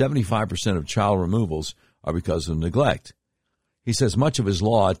majority, 75% of child removals, are because of neglect. He says much of his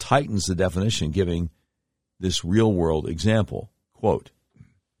law tightens the definition, giving this real-world example. Quote,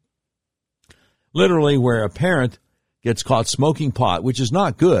 literally where a parent gets caught smoking pot, which is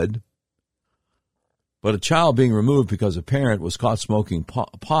not good, but a child being removed because a parent was caught smoking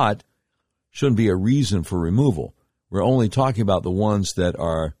pot shouldn't be a reason for removal. We're only talking about the ones that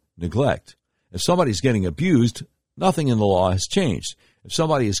are neglect. If somebody's getting abused, nothing in the law has changed. If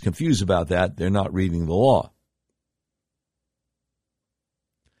somebody is confused about that, they're not reading the law.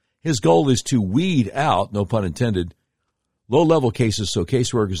 His goal is to weed out, no pun intended, low-level cases so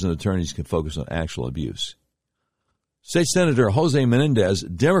caseworkers and attorneys can focus on actual abuse. State Senator Jose Menendez,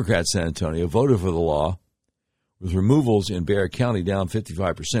 Democrat San Antonio, voted for the law. With removals in Bexar County down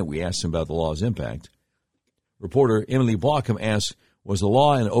 55%, we asked him about the law's impact. Reporter Emily Blockham asked, was the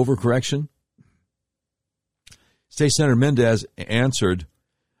law an overcorrection? State Senator Mendez answered,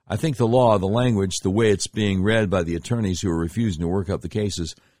 I think the law, the language, the way it's being read by the attorneys who are refusing to work up the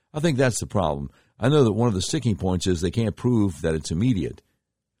cases, I think that's the problem. I know that one of the sticking points is they can't prove that it's immediate.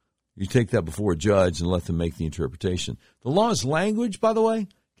 You take that before a judge and let them make the interpretation. The law's language, by the way,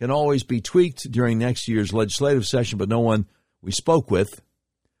 can always be tweaked during next year's legislative session, but no one we spoke with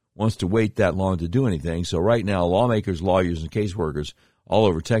wants to wait that long to do anything. So right now, lawmakers, lawyers, and caseworkers all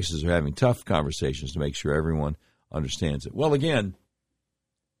over Texas are having tough conversations to make sure everyone understands it. Well, again,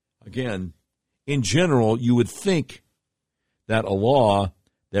 in general, you would think that a law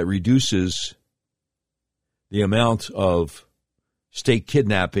that reduces the amount of state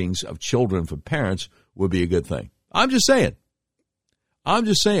kidnappings of children from parents would be a good thing. I'm just saying. I'll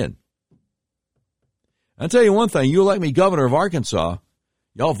tell you one thing. You elect me governor of Arkansas,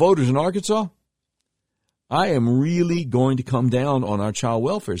 y'all voters in Arkansas, I am really going to come down on our child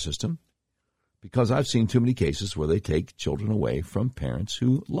welfare system because I've seen too many cases where they take children away from parents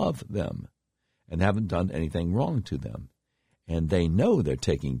who love them and haven't done anything wrong to them. And they know they're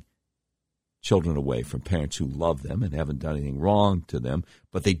taking children away from parents who love them and haven't done anything wrong to them,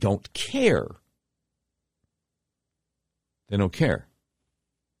 but they don't care. They don't care.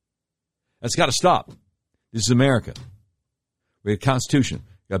 That's got to stop. This is America. We have a Constitution.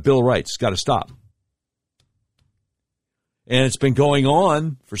 We got a Bill of Rights. It's got to stop. And it's been going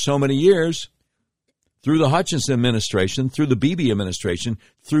on for so many years through the Hutchinson administration, through the Beebe administration,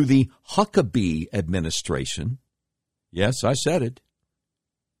 through the Huckabee administration. Yes, I said it.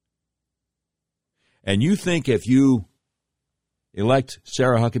 And you think if you elect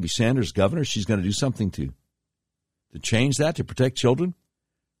Sarah Huckabee Sanders governor, she's going to do something to change that, to protect children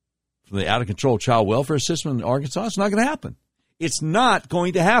from the out-of-control child welfare system in Arkansas? It's not going to happen. It's not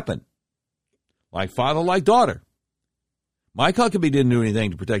going to happen. Like father, like daughter. Mike Huckabee didn't do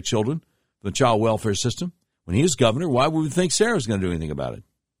anything to protect children from the child welfare system. When he was governor, why would we think Sarah's going to do anything about it?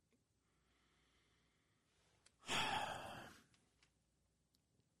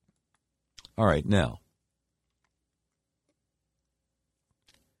 All right, now,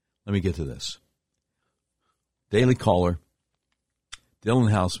 let me get to this. Daily Caller,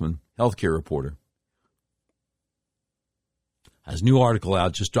 Dylan Hausman, healthcare reporter, has a new article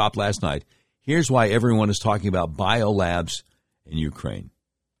out, just dropped last night. Here's why everyone is talking about biolabs in Ukraine.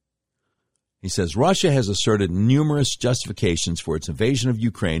 He says, Russia has asserted numerous justifications for its invasion of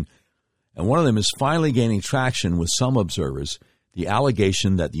Ukraine, and one of them is finally gaining traction with some observers. the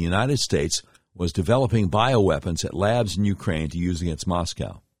allegation that the United States was developing bioweapons at labs in Ukraine to use against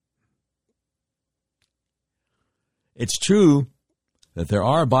Moscow. It's true that there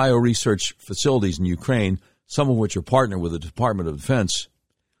are bioresearch facilities in Ukraine, some of which are partnered with the Department of Defense,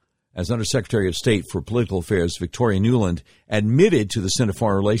 as Undersecretary of State for Political Affairs Victoria Nuland admitted to the Senate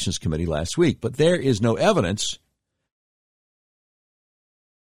Foreign Relations Committee last week. But there is no evidence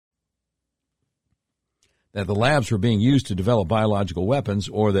that the labs were being used to develop biological weapons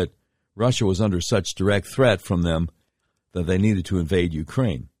or that Russia was under such direct threat from them that they needed to invade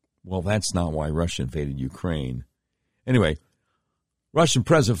Ukraine. Well, that's not why Russia invaded Ukraine. Anyway, Russian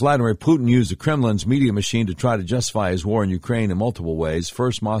President Vladimir Putin used the Kremlin's media machine to try to justify his war in Ukraine in multiple ways.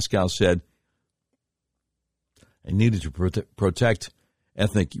 First, Moscow said it needed to protect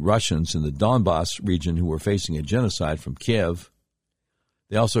ethnic Russians in the Donbass region who were facing a genocide from Kiev.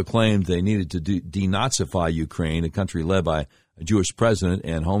 They also claimed they needed to denazify Ukraine, a country led by a Jewish president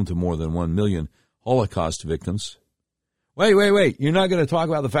and home to more than 1 million Holocaust victims. Wait. You're not going to talk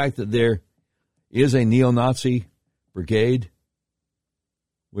about the fact that there is a neo-Nazi brigade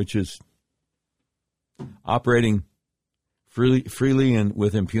which is operating freely and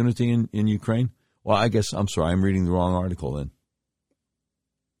with impunity in Ukraine? Well, I guess, I'm sorry, I'm reading the wrong article then.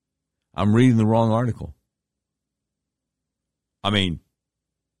 I'm reading the wrong article. I mean,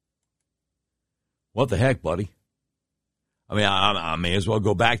 what the heck, buddy? I mean, I may as well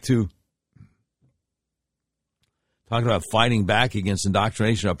go back to talking about fighting back against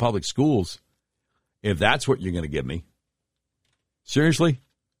indoctrination of public schools, if that's what you're going to give me. Seriously?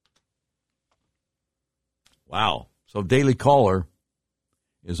 Wow. So Daily Caller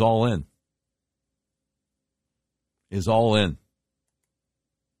is all in.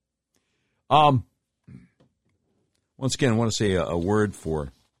 Once again, I want to say a word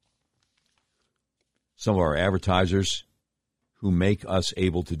for some of our advertisers who make us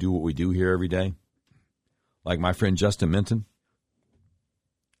able to do what we do here every day. Like my friend Justin Minton.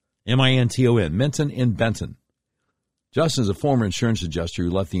 M-I-N-T-O-N. Minton in Benton. Justin is a former insurance adjuster who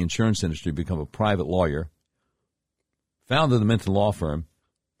left the insurance industry to become a private lawyer. Founded the Minton Law Firm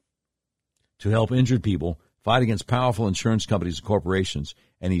to help injured people fight against powerful insurance companies and corporations,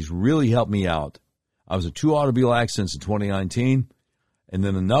 and he's really helped me out. I was in 2 automobile accidents in 2019, and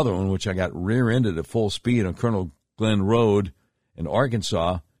then another one, which I got rear-ended at full speed on Colonel Glenn Road in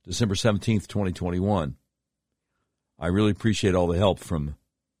Arkansas, December 17th, 2021. I really appreciate all the help from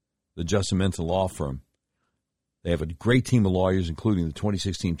the Justin Minton Law Firm. They have a great team of lawyers, including the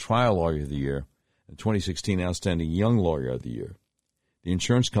 2016 Trial Lawyer of the Year and 2016 Outstanding Young Lawyer of the Year. The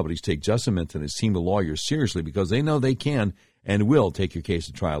insurance companies take Justin Minton and his team of lawyers seriously because they know they can and will take your case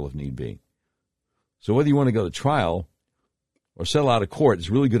to trial if need be. So whether you want to go to trial or settle out of court, it's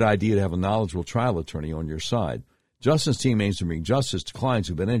a really good idea to have a knowledgeable trial attorney on your side. Justin's team aims to bring justice to clients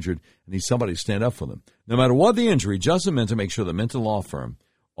who've been injured and need somebody to stand up for them. No matter what the injury, Justin Minton makes sure the Minton Law Firm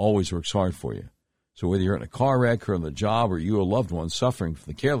always works hard for you. So whether you're in a car wreck or on the job or you or a loved one suffering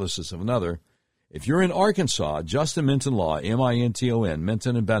from the carelessness of another, if you're in Arkansas, Justin Minton Law, M-I-N-T-O-N,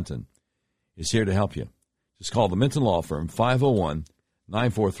 Minton and Benton, is here to help you. Just call the Minton Law Firm,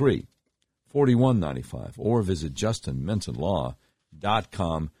 501-943-4195, or visit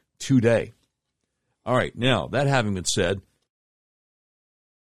justinmintonlaw.com today. All right, now, that having been said,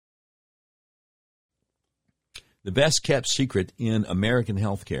 the best-kept secret in American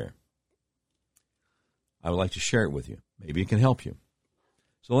healthcare. I would like to share it with you. Maybe it can help you.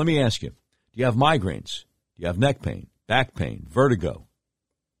 So let me ask you, do you have migraines? Do you have neck pain, back pain, vertigo,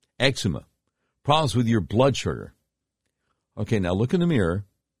 eczema, problems with your blood sugar? Okay, now look in the mirror.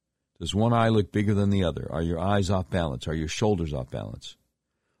 Does one eye look bigger than the other? Are your eyes off balance? Are your shoulders off balance?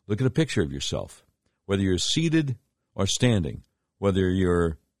 Look at a picture of yourself, whether you're seated or standing, whether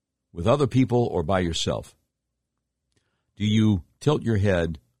you're with other people or by yourself. Do you tilt your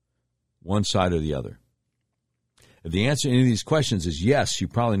head one side or the other? If the answer to any of these questions is yes, you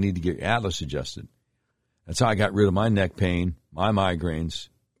probably need to get your atlas adjusted. That's how I got rid of my neck pain, my migraines.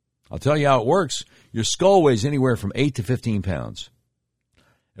 I'll tell you how it works. Your skull weighs anywhere from 8 to 15 pounds.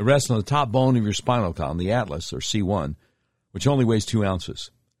 It rests on the top bone of your spinal column, the atlas, or C1, which only weighs 2 ounces.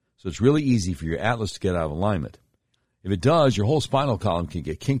 So it's really easy for your atlas to get out of alignment. If it does, your whole spinal column can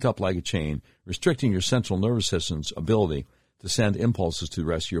get kinked up like a chain, restricting your central nervous system's ability to send impulses to the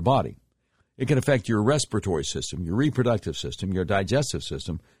rest of your body. It can affect your respiratory system, your reproductive system, your digestive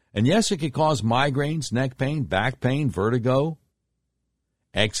system, and yes, it can cause migraines, neck pain, back pain, vertigo,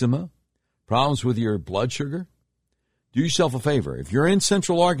 eczema, problems with your blood sugar. Do yourself a favor. If you're in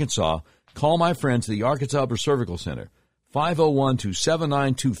Central Arkansas, call my friends at the Arkansas Upper Cervical Center,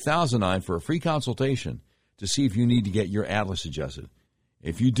 501-279-2009 for a free consultation to see if you need to get your atlas adjusted.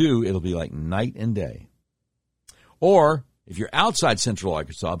 If you do, it'll be like night and day. Or if you're outside Central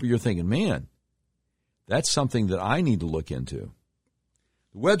Arkansas, but you're thinking, man, that's something that I need to look into.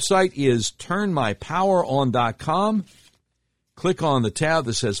 The website is turnmypoweron.com. Click on the tab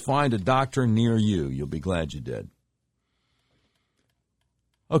that says Find a Doctor Near You. You'll be glad you did.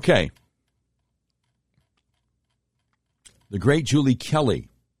 Okay. The great Julie Kelly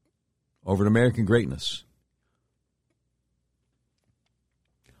over at American Greatness.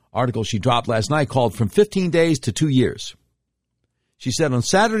 Article she dropped last night called From 15 Days to 2 Years. She said, on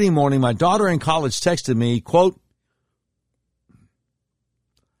Saturday morning, my daughter in college texted me, quote,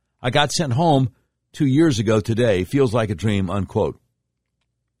 I got sent home 2 years ago today. Feels like a dream, unquote.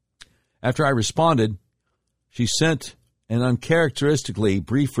 After I responded, she sent an uncharacteristically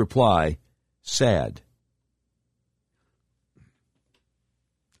brief reply, sad.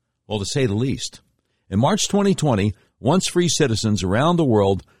 Well, to say the least. In March 2020, once free citizens around the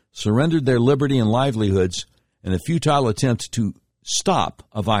world surrendered their liberty and livelihoods in a futile attempt to stop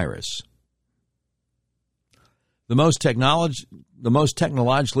a virus. The most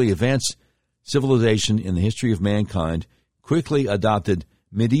technologically advanced civilization in the history of mankind quickly adopted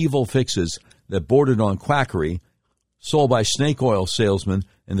medieval fixes that bordered on quackery, sold by snake oil salesmen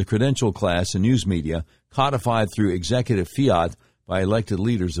in the credential class and news media, codified through executive fiat by elected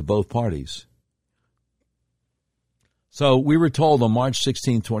leaders of both parties. So we were told on March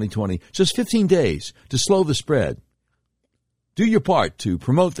 16, 2020, just 15 days to slow the spread. Do your part to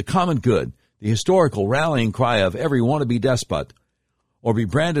promote the common good, the historical rallying cry of every wannabe despot, or be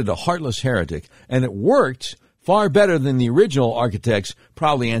branded a heartless heretic. And it worked far better than the original architects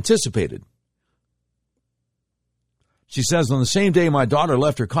probably anticipated. She says, on the same day my daughter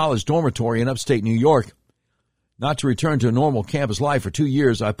left her college dormitory in upstate New York, not to return to a normal campus life for 2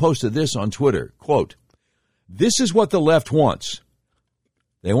 years, I posted this on Twitter, quote, this is what the left wants.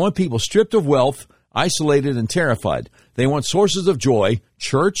 They want people stripped of wealth, isolated and terrified. They want sources of joy,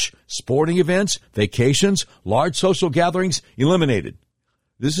 church, sporting events, vacations, large social gatherings eliminated.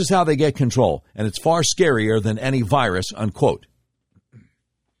 This is how they get control, and it's far scarier than any virus, unquote.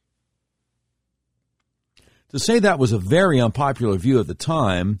 To say that was a very unpopular view at the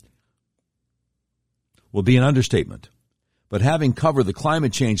time will be an understatement. But having covered the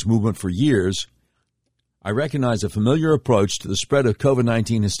climate change movement for years, I recognize a familiar approach to the spread of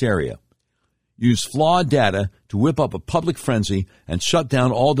COVID-19 hysteria. Use flawed data to whip up a public frenzy and shut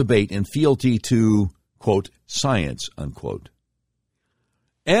down all debate in fealty to, quote, science, unquote.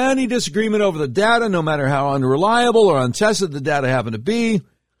 Any disagreement over the data, no matter how unreliable or untested the data happen to be,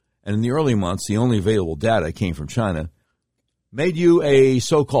 and in the early months, the only available data came from China, made you a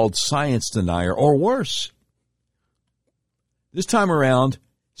so-called science denier or worse. This time around,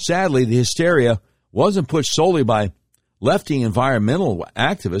 sadly, the hysteria wasn't pushed solely by lefty environmental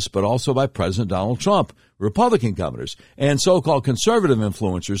activists, but also by President Donald Trump, Republican governors, and so-called conservative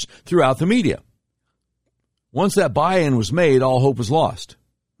influencers throughout the media. Once that buy-in was made, all hope was lost.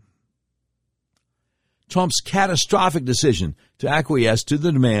 Trump's catastrophic decision to acquiesce to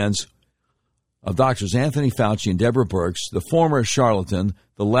the demands of Drs. Anthony Fauci and Deborah Birx, the former charlatan,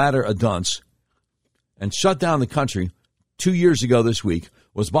 the latter a dunce, and shut down the country 2 years ago this week,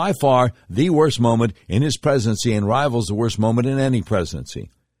 was by far the worst moment in his presidency and rivals the worst moment in any presidency.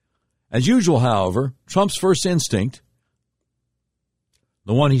 As usual, however, Trump's first instinct,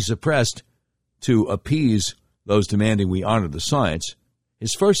 the one he suppressed to appease those demanding we honor the science,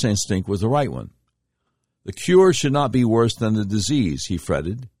 his first instinct was the right one. The cure should not be worse than the disease, he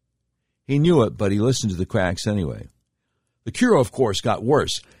fretted. He knew it, but he listened to the quacks anyway. The cure, of course, got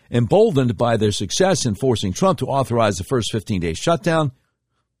worse. Emboldened by their success in forcing Trump to authorize the first 15-day shutdown,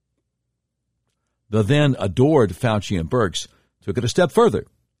 the then adored Fauci and Birx took it a step further.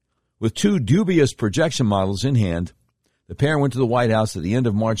 With two dubious projection models in hand, the pair went to the White House at the end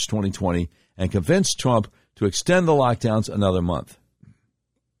of March 2020 and convinced Trump to extend the lockdowns another month.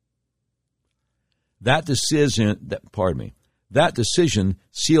 That decision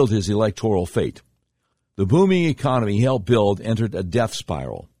sealed his electoral fate. The booming economy he helped build entered a death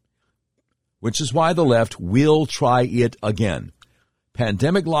spiral, which is why the left will try it again.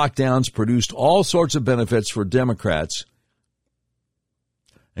 Pandemic lockdowns produced all sorts of benefits for Democrats,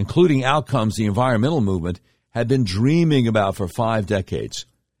 including outcomes the environmental movement had been dreaming about for 5 decades.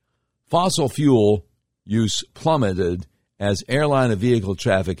 Fossil fuel use plummeted as airline and vehicle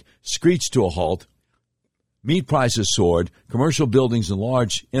traffic screeched to a halt. Meat prices soared. Commercial buildings in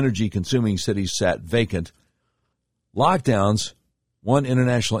large energy-consuming cities sat vacant. Lockdowns, one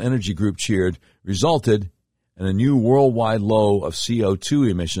international energy group cheered, resulted in a new worldwide low of CO2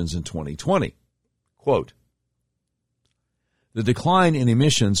 emissions in 2020. Quote, The decline in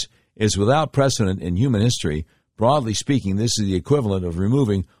emissions is without precedent in human history. Broadly speaking, this is the equivalent of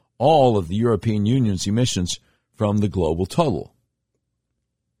removing all of the European Union's emissions from the global total.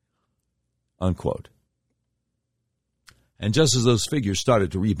 Unquote. And just as those figures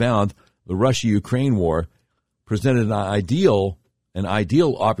started to rebound, the Russia-Ukraine war presented an ideal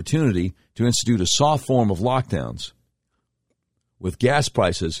opportunity to institute a soft form of lockdowns. With gas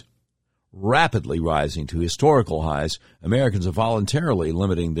prices rapidly rising to historical highs, Americans are voluntarily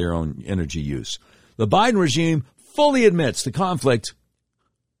limiting their own energy use. The Biden regime fully admits the conflict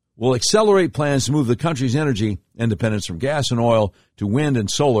will accelerate plans to move the country's energy independence from gas and oil to wind and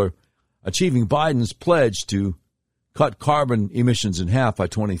solar, achieving Biden's pledge to cut carbon emissions in half by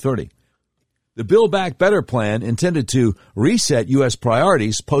 2030. The Build Back Better plan, intended to reset U.S.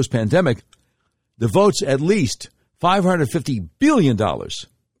 priorities post-pandemic, devotes at least $550 billion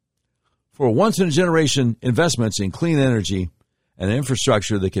for once-in-a-generation investments in clean energy and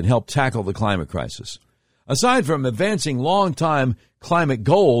infrastructure that can help tackle the climate crisis. Aside from advancing long-time climate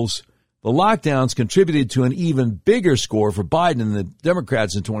goals, the lockdowns contributed to an even bigger score for Biden and the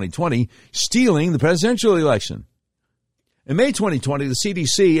Democrats in 2020, stealing the presidential election. In May 2020, the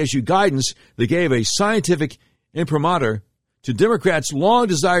CDC issued guidance that gave a scientific imprimatur to Democrats'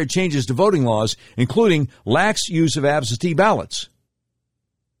 long-desired changes to voting laws, including lax use of absentee ballots.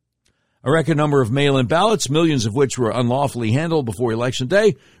 A record number of mail-in ballots, millions of which were unlawfully handled before Election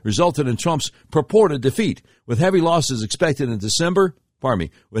Day, resulted in Trump's purported defeat. With heavy losses expected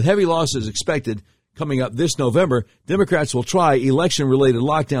coming up this November, Democrats will try election-related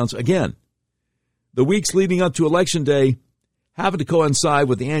lockdowns again. The weeks leading up to Election Day happen to coincide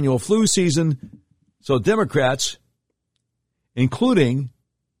with the annual flu season, so Democrats, including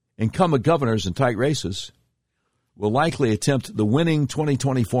incumbent governors in tight races, will likely attempt the winning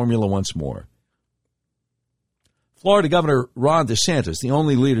 2020 formula once more. Florida Governor Ron DeSantis, the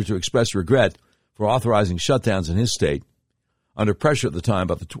only leader to express regret for authorizing shutdowns in his state, under pressure at the time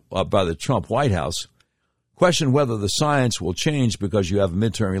by the Trump White House, questioned whether the science will change because you have a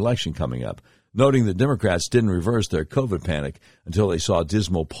midterm election coming up, noting that Democrats didn't reverse their COVID panic until they saw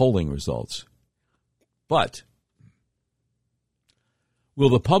dismal polling results. But will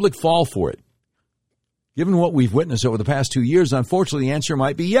the public fall for it? Given what we've witnessed over the past 2 years, unfortunately, the answer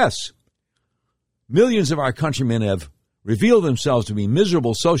might be yes. Millions of our countrymen have revealed themselves to be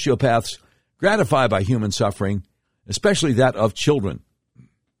miserable sociopaths gratified by human suffering, especially that of children.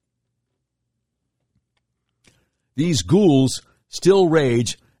 These ghouls still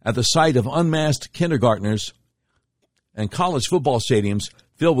rage at the sight of unmasked kindergartners and college football stadiums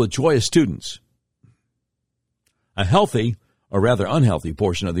filled with joyous students. A healthy, or rather unhealthy,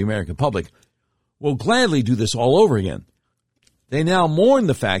 portion of the American public will gladly do this all over again. They now mourn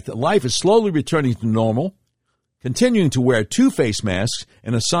the fact that life is slowly returning to normal, continuing to wear 2 face masks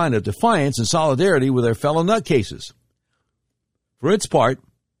in a sign of defiance and solidarity with their fellow nutcases. For its part,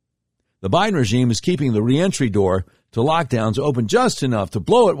 the Biden regime is keeping the reentry door to lockdowns open just enough to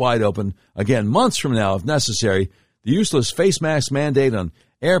blow it wide open again months from now if necessary. The useless face mask mandate on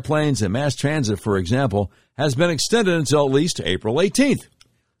airplanes and mass transit, for example, has been extended until at least April 18th.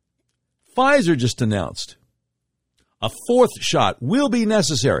 Pfizer just announced a 4th shot will be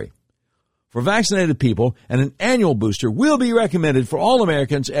necessary for vaccinated people, and an annual booster will be recommended for all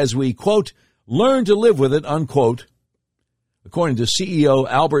Americans as we, quote, learn to live with it, unquote, according to CEO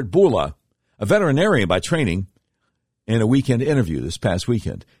Albert Bourla, a veterinarian by training, in a weekend interview this past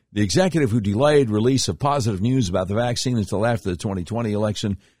weekend. The executive who delayed release of positive news about the vaccine until after the 2020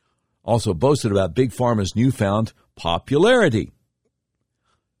 election also boasted about Big Pharma's newfound popularity.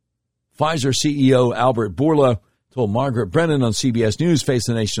 Pfizer CEO Albert Bourla told Margaret Brennan on CBS News Face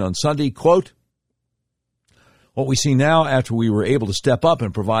the Nation on Sunday, quote, what we see now after we were able to step up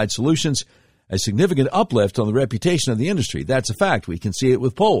and provide solutions, a significant uplift on the reputation of the industry. That's a fact. We can see it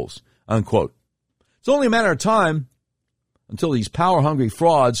with polls, unquote. It's only a matter of time until these power-hungry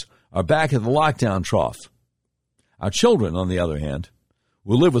frauds are back at the lockdown trough. Our children, on the other hand,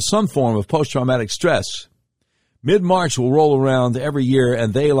 will live with some form of post-traumatic stress. Mid-March will roll around every year,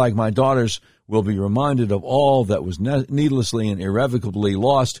 and they, like my daughters, will be reminded of all that was needlessly and irrevocably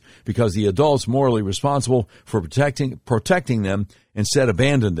lost because the adults morally responsible for protecting them instead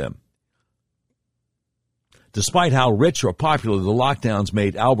abandoned them. Despite how rich or popular the lockdowns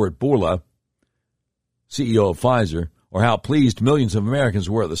made Albert Bourla, CEO of Pfizer, or how pleased millions of Americans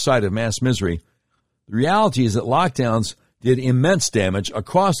were at the sight of mass misery, the reality is that lockdowns did immense damage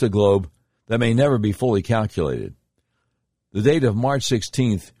across the globe that may never be fully calculated. The date of March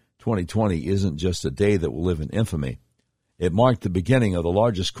 16th, 2020 isn't just a day that will live in infamy. It marked the beginning of the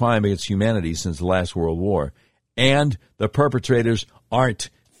largest crime against humanity since the last World War. and the perpetrators aren't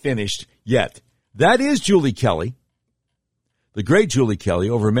finished yet. That is Julie Kelly, the great Julie Kelly,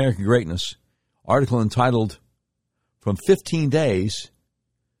 over American Greatness. Article entitled, From 15 Days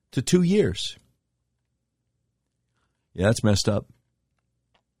to 2 Years. Yeah, that's messed up.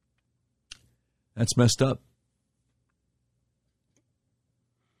 That's messed up.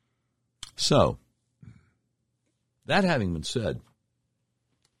 So, that having been said,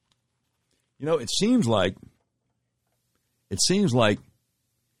 it seems like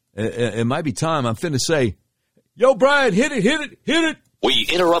it might be time. I'm finna say, yo, Brian, hit it. We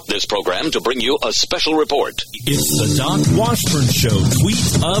interrupt this program to bring you a special report. It's the Doc Washburn Show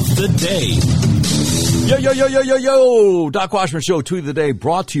Tweet of the Day. Yo. Doc Washburn Show Tweet of the Day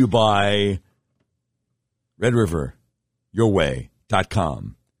brought to you by Red River,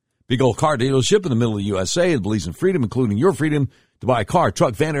 yourway.com. Big old car dealership in the middle of the USA that believes in freedom, including your freedom to buy a car,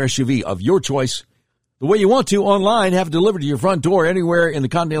 truck, van, or SUV of your choice the way you want to online, have it delivered to your front door anywhere in the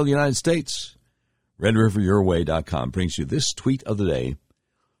continental United States. RedRiverYourWay.com brings you this tweet of the day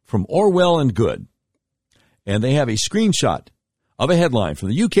from Orwell and Good. And they have a screenshot of a headline from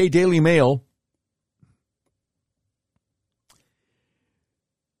the UK Daily Mail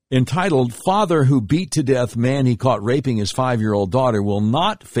entitled, Father Who Beat to Death Man He Caught Raping His 5-Year-Old Daughter Will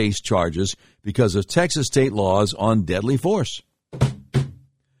Not Face Charges Because of Texas State Laws on Deadly Force.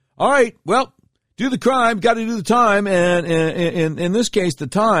 All right, well, do the crime, got to do the time, and in this case, the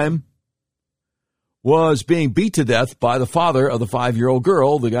time was being beat to death by the father of the 5-year-old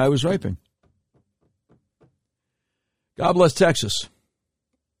girl the guy was raping. God bless Texas.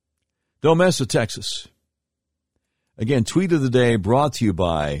 Don't mess with Texas. Again, tweet of the day brought to you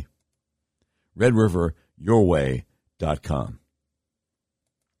by RedRiverYourWay.com.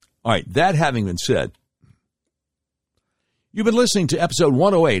 All right, that having been said, you've been listening to episode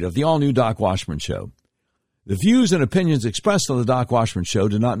 108 of the all-new Doc Washburn Show. The views and opinions expressed on the Doc Washburn Show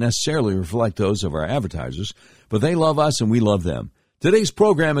do not necessarily reflect those of our advertisers, but they love us and we love them. Today's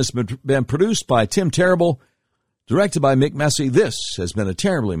program has been produced by Tim Terrible, directed by Mick Messy. This has been a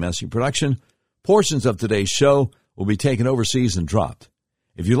terribly messy production. Portions of today's show will be taken overseas and dropped.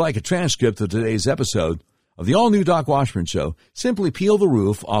 If you'd like a transcript of today's episode of the all-new Doc Washburn Show, simply peel the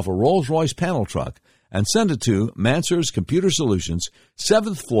roof off a Rolls-Royce panel truck and send it to Mansur's Computer Solutions,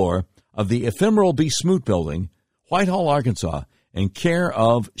 7th floor of the ephemeral B. Smoot Building, Whitehall, Arkansas, in care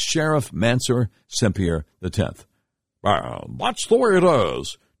of Sheriff Mansur Sempier X. That's the way it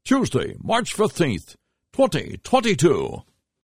is. Tuesday, March 15th, 2022.